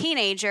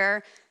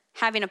teenager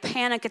having a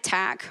panic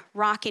attack,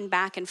 rocking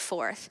back and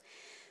forth.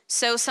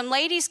 So some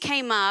ladies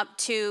came up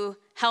to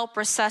help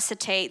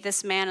resuscitate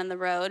this man in the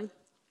road.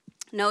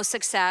 No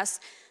success.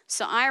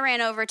 So I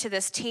ran over to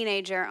this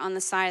teenager on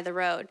the side of the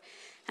road,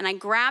 and I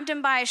grabbed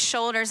him by his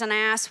shoulders, and I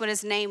asked what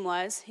his name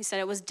was. He said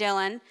it was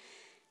Dylan.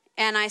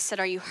 And I said,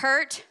 are you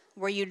hurt?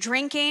 Were you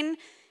drinking?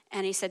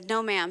 And he said,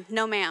 no, ma'am.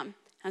 No, ma'am.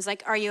 I was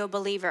like, are you a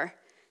believer?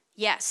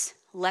 Yes,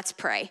 let's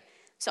pray.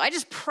 So I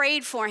just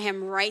prayed for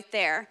him right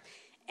there.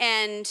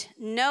 And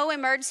no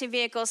emergency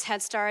vehicles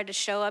had started to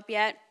show up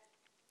yet.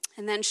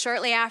 And then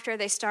shortly after,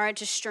 they started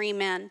to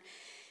stream in.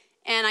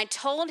 And I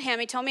told him,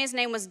 he told me his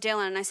name was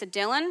Dylan. And I said,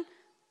 Dylan,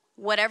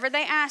 whatever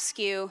they ask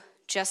you,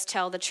 just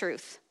tell the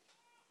truth.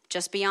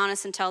 Just be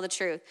honest and tell the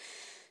truth.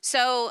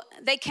 So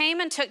they came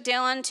and took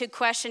Dylan to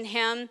question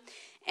him.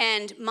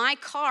 And my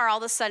car all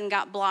of a sudden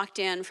got blocked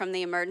in from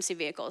the emergency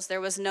vehicles.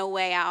 There was no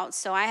way out.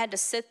 So I had to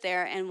sit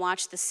there and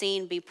watch the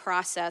scene be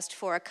processed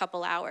for a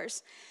couple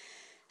hours.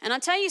 And I'll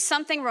tell you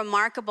something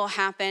remarkable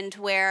happened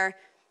where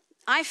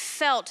I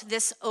felt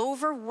this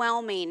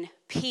overwhelming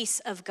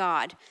peace of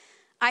God.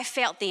 I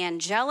felt the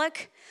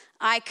angelic.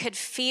 I could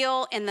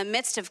feel in the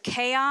midst of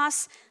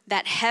chaos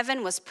that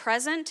heaven was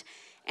present.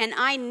 And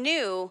I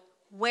knew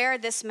where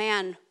this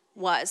man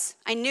was.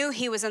 I knew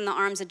he was in the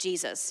arms of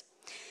Jesus.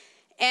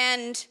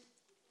 And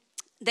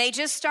they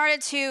just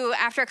started to,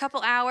 after a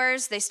couple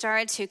hours, they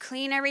started to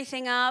clean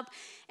everything up.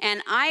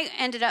 And I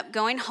ended up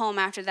going home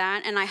after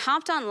that. And I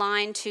hopped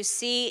online to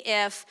see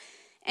if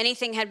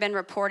anything had been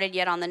reported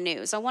yet on the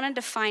news. I wanted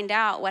to find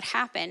out what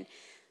happened.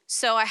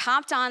 So I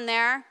hopped on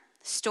there.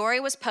 Story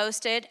was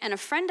posted. And a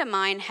friend of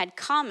mine had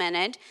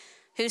commented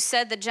who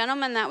said the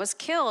gentleman that was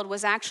killed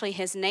was actually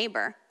his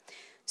neighbor.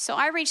 So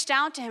I reached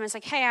out to him. It's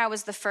like, hey, I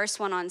was the first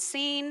one on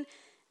scene.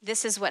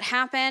 This is what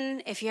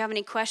happened. If you have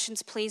any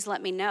questions, please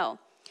let me know.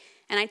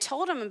 And I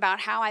told him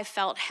about how I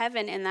felt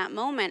heaven in that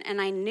moment,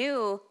 and I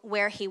knew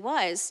where he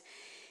was.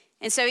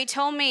 And so he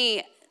told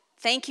me,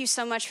 thank you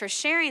so much for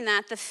sharing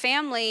that. The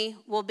family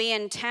will be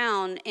in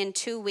town in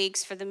 2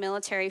 weeks for the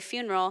military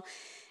funeral,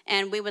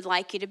 and we would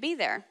like you to be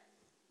there.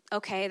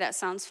 Okay, that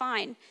sounds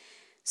fine.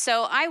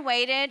 So I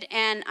waited,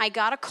 and I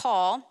got a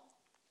call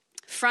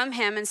from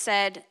him and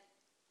said,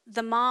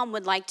 the mom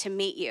would like to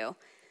meet you.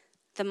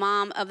 The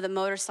mom of the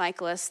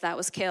motorcyclist that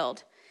was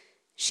killed.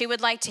 She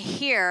would like to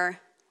hear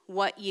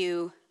what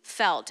you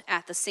felt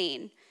at the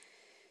scene.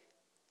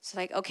 So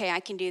like, okay, I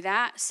can do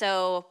that.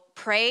 So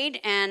prayed,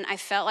 and I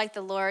felt like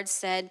the Lord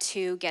said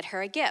to get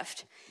her a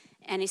gift.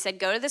 And he said,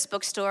 go to this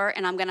bookstore,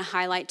 and I'm going to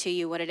highlight to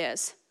you what it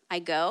is. I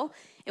go.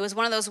 It was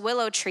one of those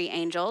willow tree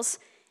angels,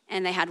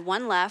 and they had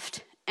one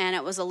left and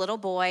it was a little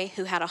boy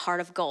who had a heart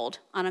of gold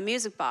on a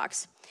music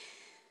box.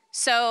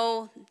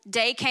 So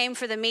day came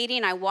for the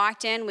meeting. I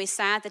walked in. We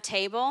sat at the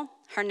table.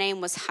 Her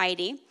name was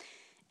Heidi,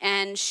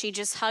 and she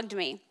just hugged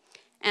me.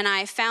 And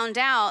I found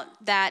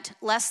out that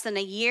less than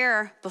a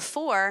year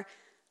before,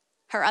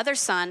 her other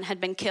son had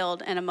been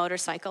killed in a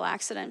motorcycle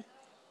accident.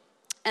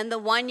 And the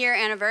 1-year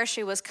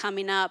anniversary was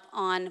coming up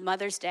on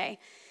Mother's Day.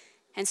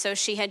 And so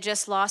she had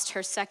just lost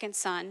her second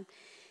son.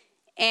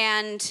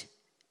 And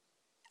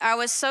I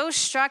was so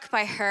struck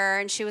by her,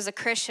 and she was a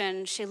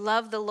Christian. She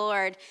loved the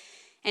Lord.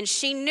 And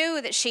she knew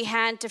that she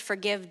had to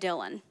forgive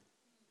Dylan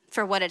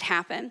for what had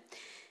happened.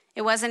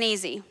 It wasn't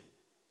easy.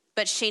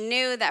 But she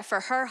knew that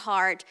for her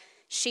heart,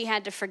 she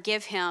had to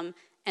forgive him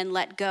and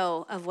let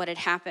go of what had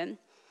happened.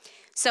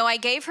 So I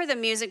gave her the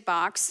music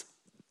box,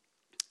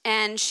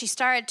 and she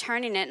started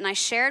turning it, and I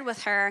shared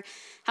with her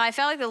how I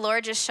felt like the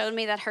Lord just showed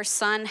me that her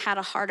son had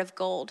a heart of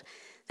gold,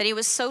 that he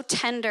was so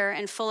tender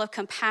and full of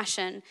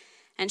compassion,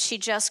 and she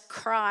just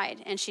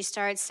cried, and she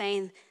started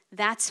saying,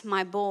 "That's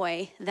my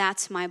boy,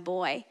 that's my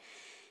boy."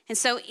 And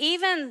so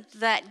even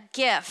that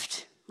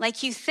gift,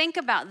 like you think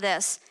about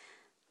this,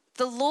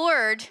 the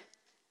Lord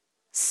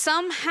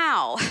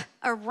somehow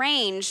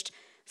arranged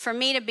for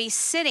me to be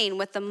sitting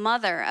with the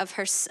mother of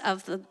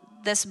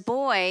this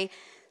boy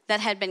that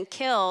had been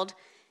killed,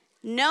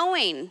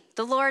 the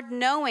Lord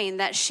knowing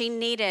that she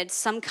needed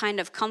some kind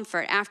of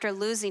comfort after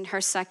losing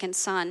her second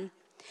son,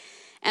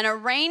 and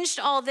arranged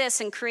all this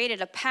and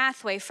created a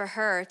pathway for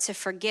her to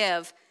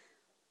forgive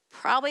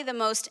probably the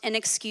most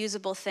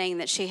inexcusable thing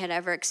that she had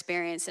ever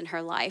experienced in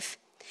her life.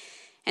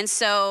 And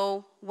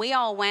so we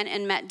all went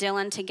and met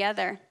Dylan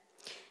together.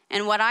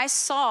 And what I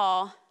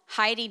saw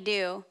Heidi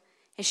do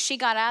is she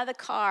got out of the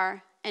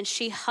car and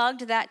she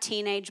hugged that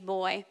teenage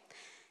boy.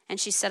 And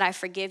she said, "I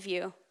forgive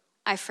you.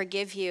 I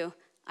forgive you.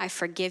 I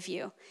forgive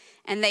you."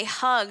 And they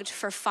hugged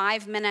for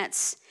 5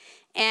 minutes.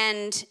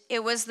 And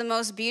it was the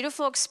most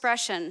beautiful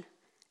expression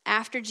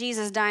after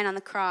Jesus dying on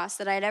the cross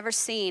that I'd ever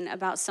seen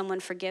about someone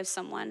forgive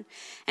someone.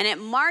 And it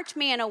marked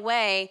me in a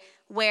way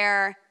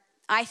where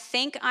I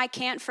think I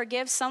can't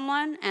forgive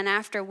someone. And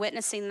after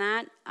witnessing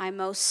that, I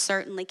most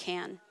certainly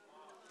can.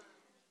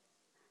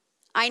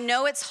 I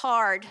know it's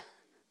hard,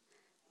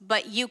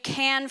 but you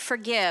can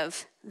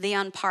forgive the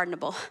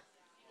unpardonable.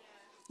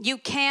 You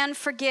can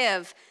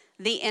forgive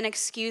the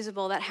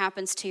inexcusable that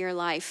happens to your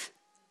life.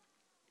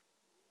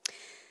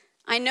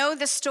 I know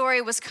the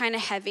story was kind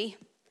of heavy,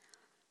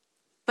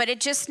 but it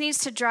just needs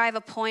to drive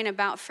a point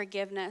about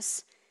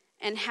forgiveness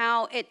and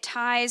how it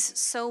ties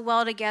so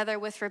well together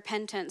with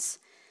repentance.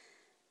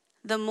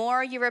 The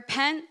more you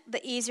repent,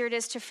 the easier it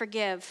is to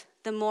forgive.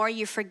 The more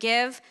you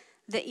forgive,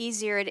 the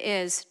easier it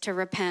is to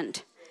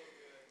repent.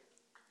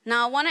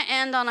 Now, I want to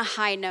end on a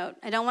high note.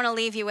 I don't want to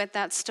leave you with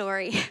that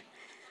story.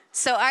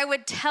 So I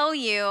would tell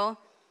you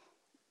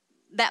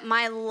that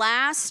my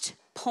last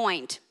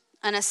point,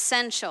 an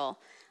essential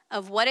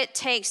of what it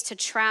takes to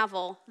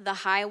travel the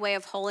highway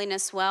of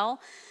holiness well,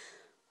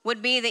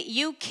 would be that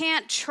you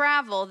can't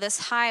travel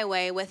this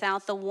highway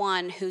without the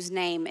one whose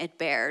name it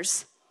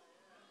bears,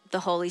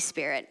 the Holy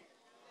Spirit.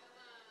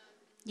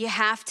 You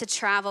have to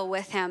travel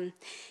with him.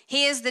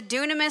 He is the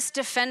dunamis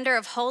defender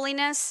of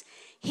holiness.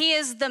 He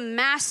is the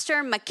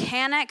master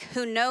mechanic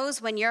who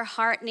knows when your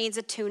heart needs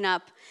a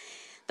tune-up.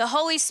 The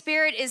Holy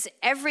Spirit is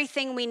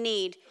everything we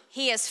need.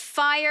 He is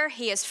fire,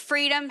 he is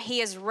freedom,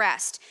 he is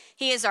rest.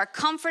 He is our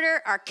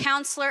comforter, our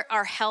counselor,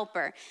 our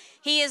helper.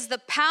 He is the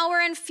power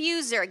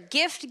infuser,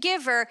 gift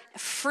giver,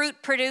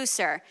 fruit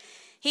producer.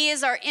 He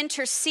is our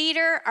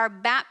interceder, our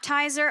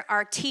baptizer,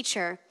 our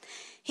teacher.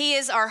 He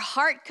is our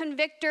heart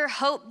convictor,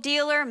 hope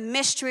dealer,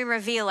 mystery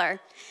revealer.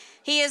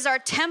 He is our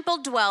temple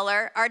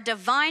dweller, our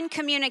divine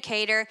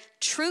communicator,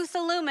 truth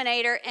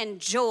illuminator, and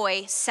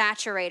joy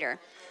saturator.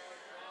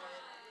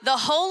 The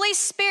Holy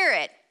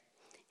Spirit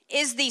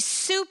is the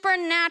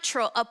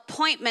supernatural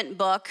appointment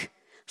book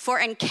for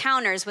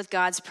encounters with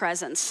God's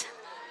presence.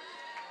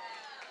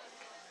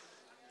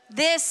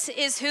 This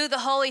is who the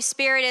Holy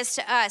Spirit is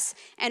to us,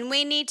 and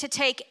we need to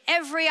take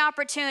every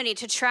opportunity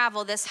to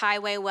travel this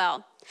highway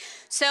well.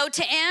 So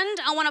to end,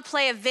 I want to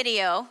play a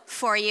video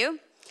for you.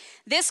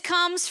 This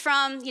comes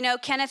from,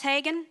 Kenneth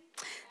Hagin?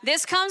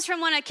 This comes from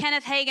one of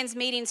Kenneth Hagin's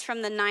meetings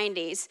from the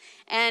 90s,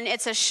 and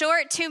it's a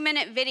short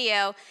 2-minute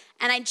video,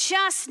 and I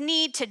just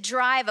need to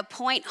drive a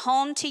point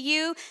home to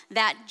you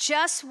that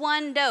just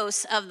one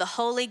dose of the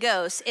Holy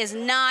Ghost is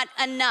not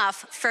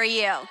enough for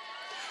you.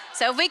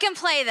 So if we can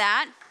play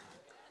that.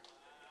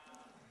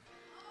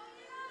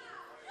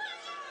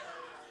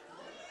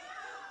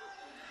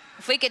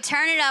 If we could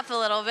turn it up a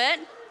little bit.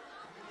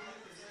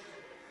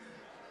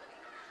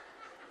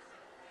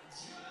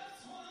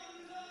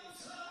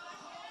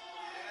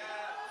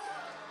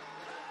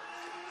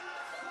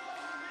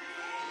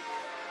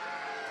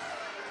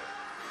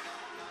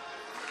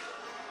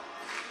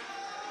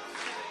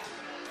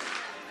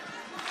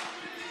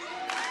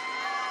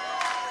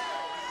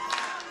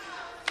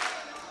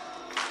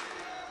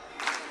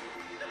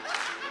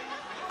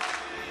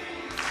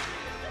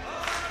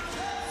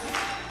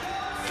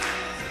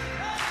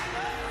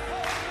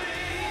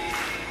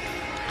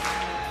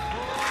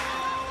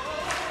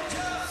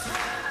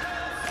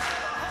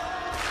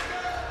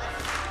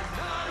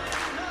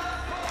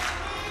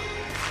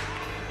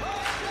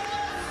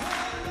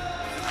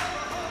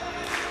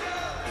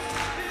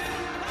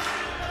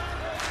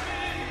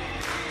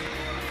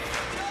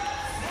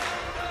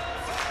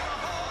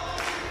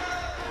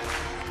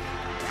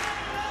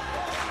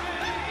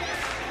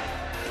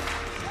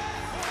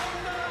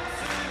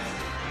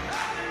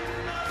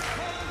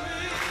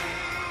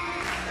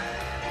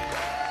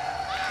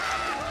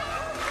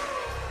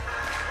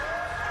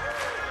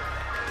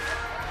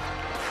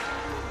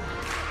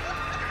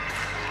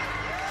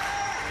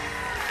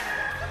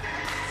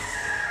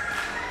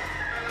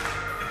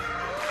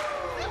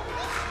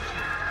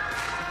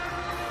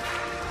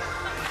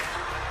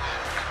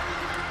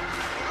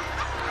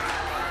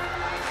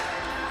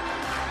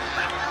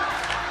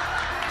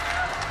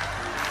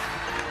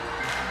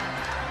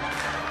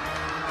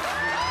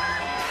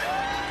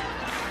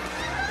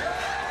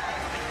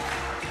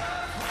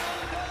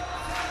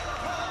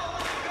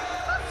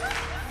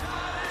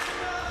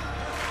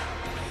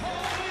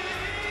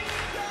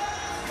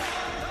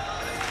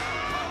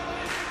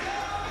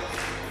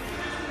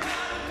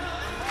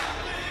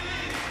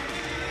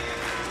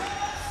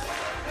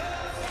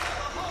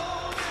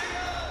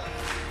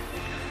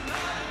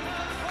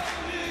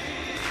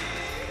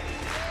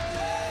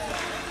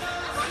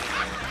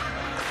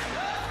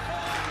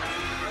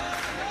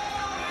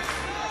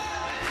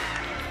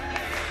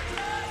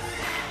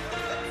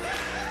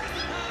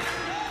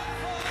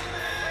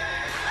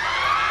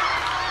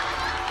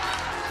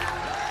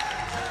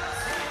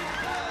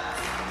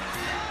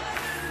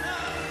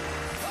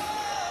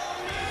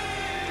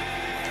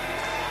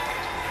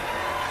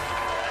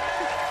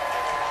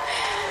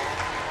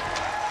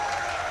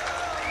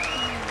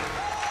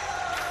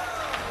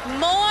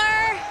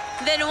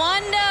 then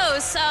one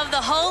dose of the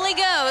Holy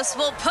Ghost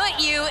will put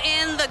you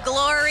in the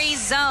glory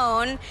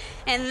zone,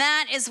 and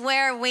that is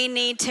where we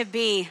need to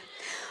be.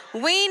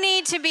 We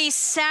need to be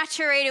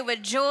saturated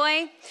with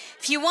joy.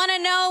 If you want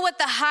to know what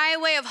the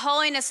highway of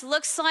holiness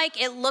looks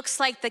like, it looks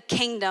like the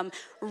kingdom.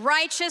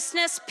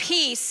 Righteousness,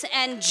 peace,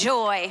 and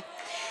joy.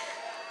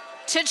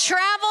 To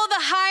travel the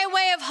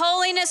highway of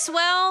holiness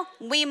well,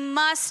 we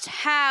must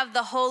have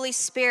the Holy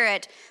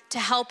Spirit to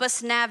help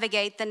us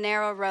navigate the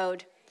narrow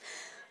road.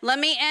 Let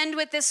me end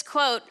with this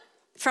quote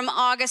from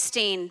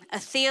Augustine, a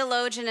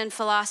theologian and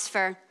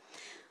philosopher.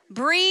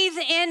 "Breathe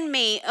in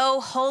me,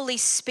 O Holy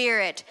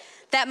Spirit,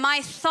 that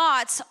my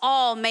thoughts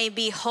all may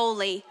be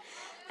holy.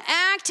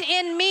 Act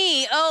in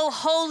me, O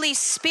Holy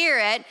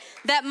Spirit,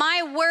 that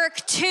my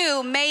work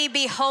too may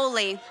be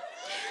holy.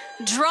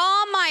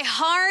 Draw my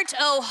heart,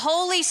 O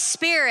Holy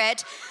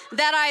Spirit,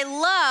 that I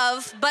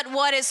love but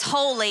what is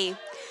holy.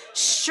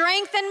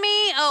 Strengthen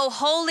me, O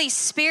Holy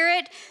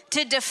Spirit,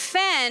 to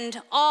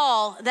defend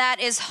all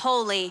that is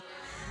holy.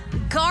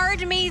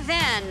 Guard me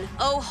then,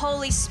 O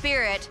Holy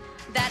Spirit,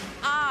 that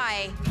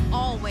I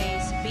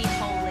always be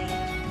holy."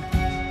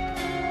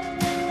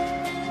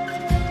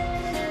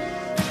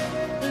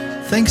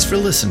 Thanks for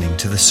listening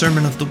to the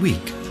Sermon of the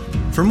Week.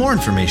 For more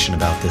information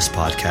about this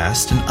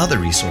podcast and other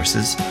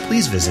resources,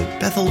 please visit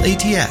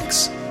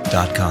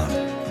bethelatx.com.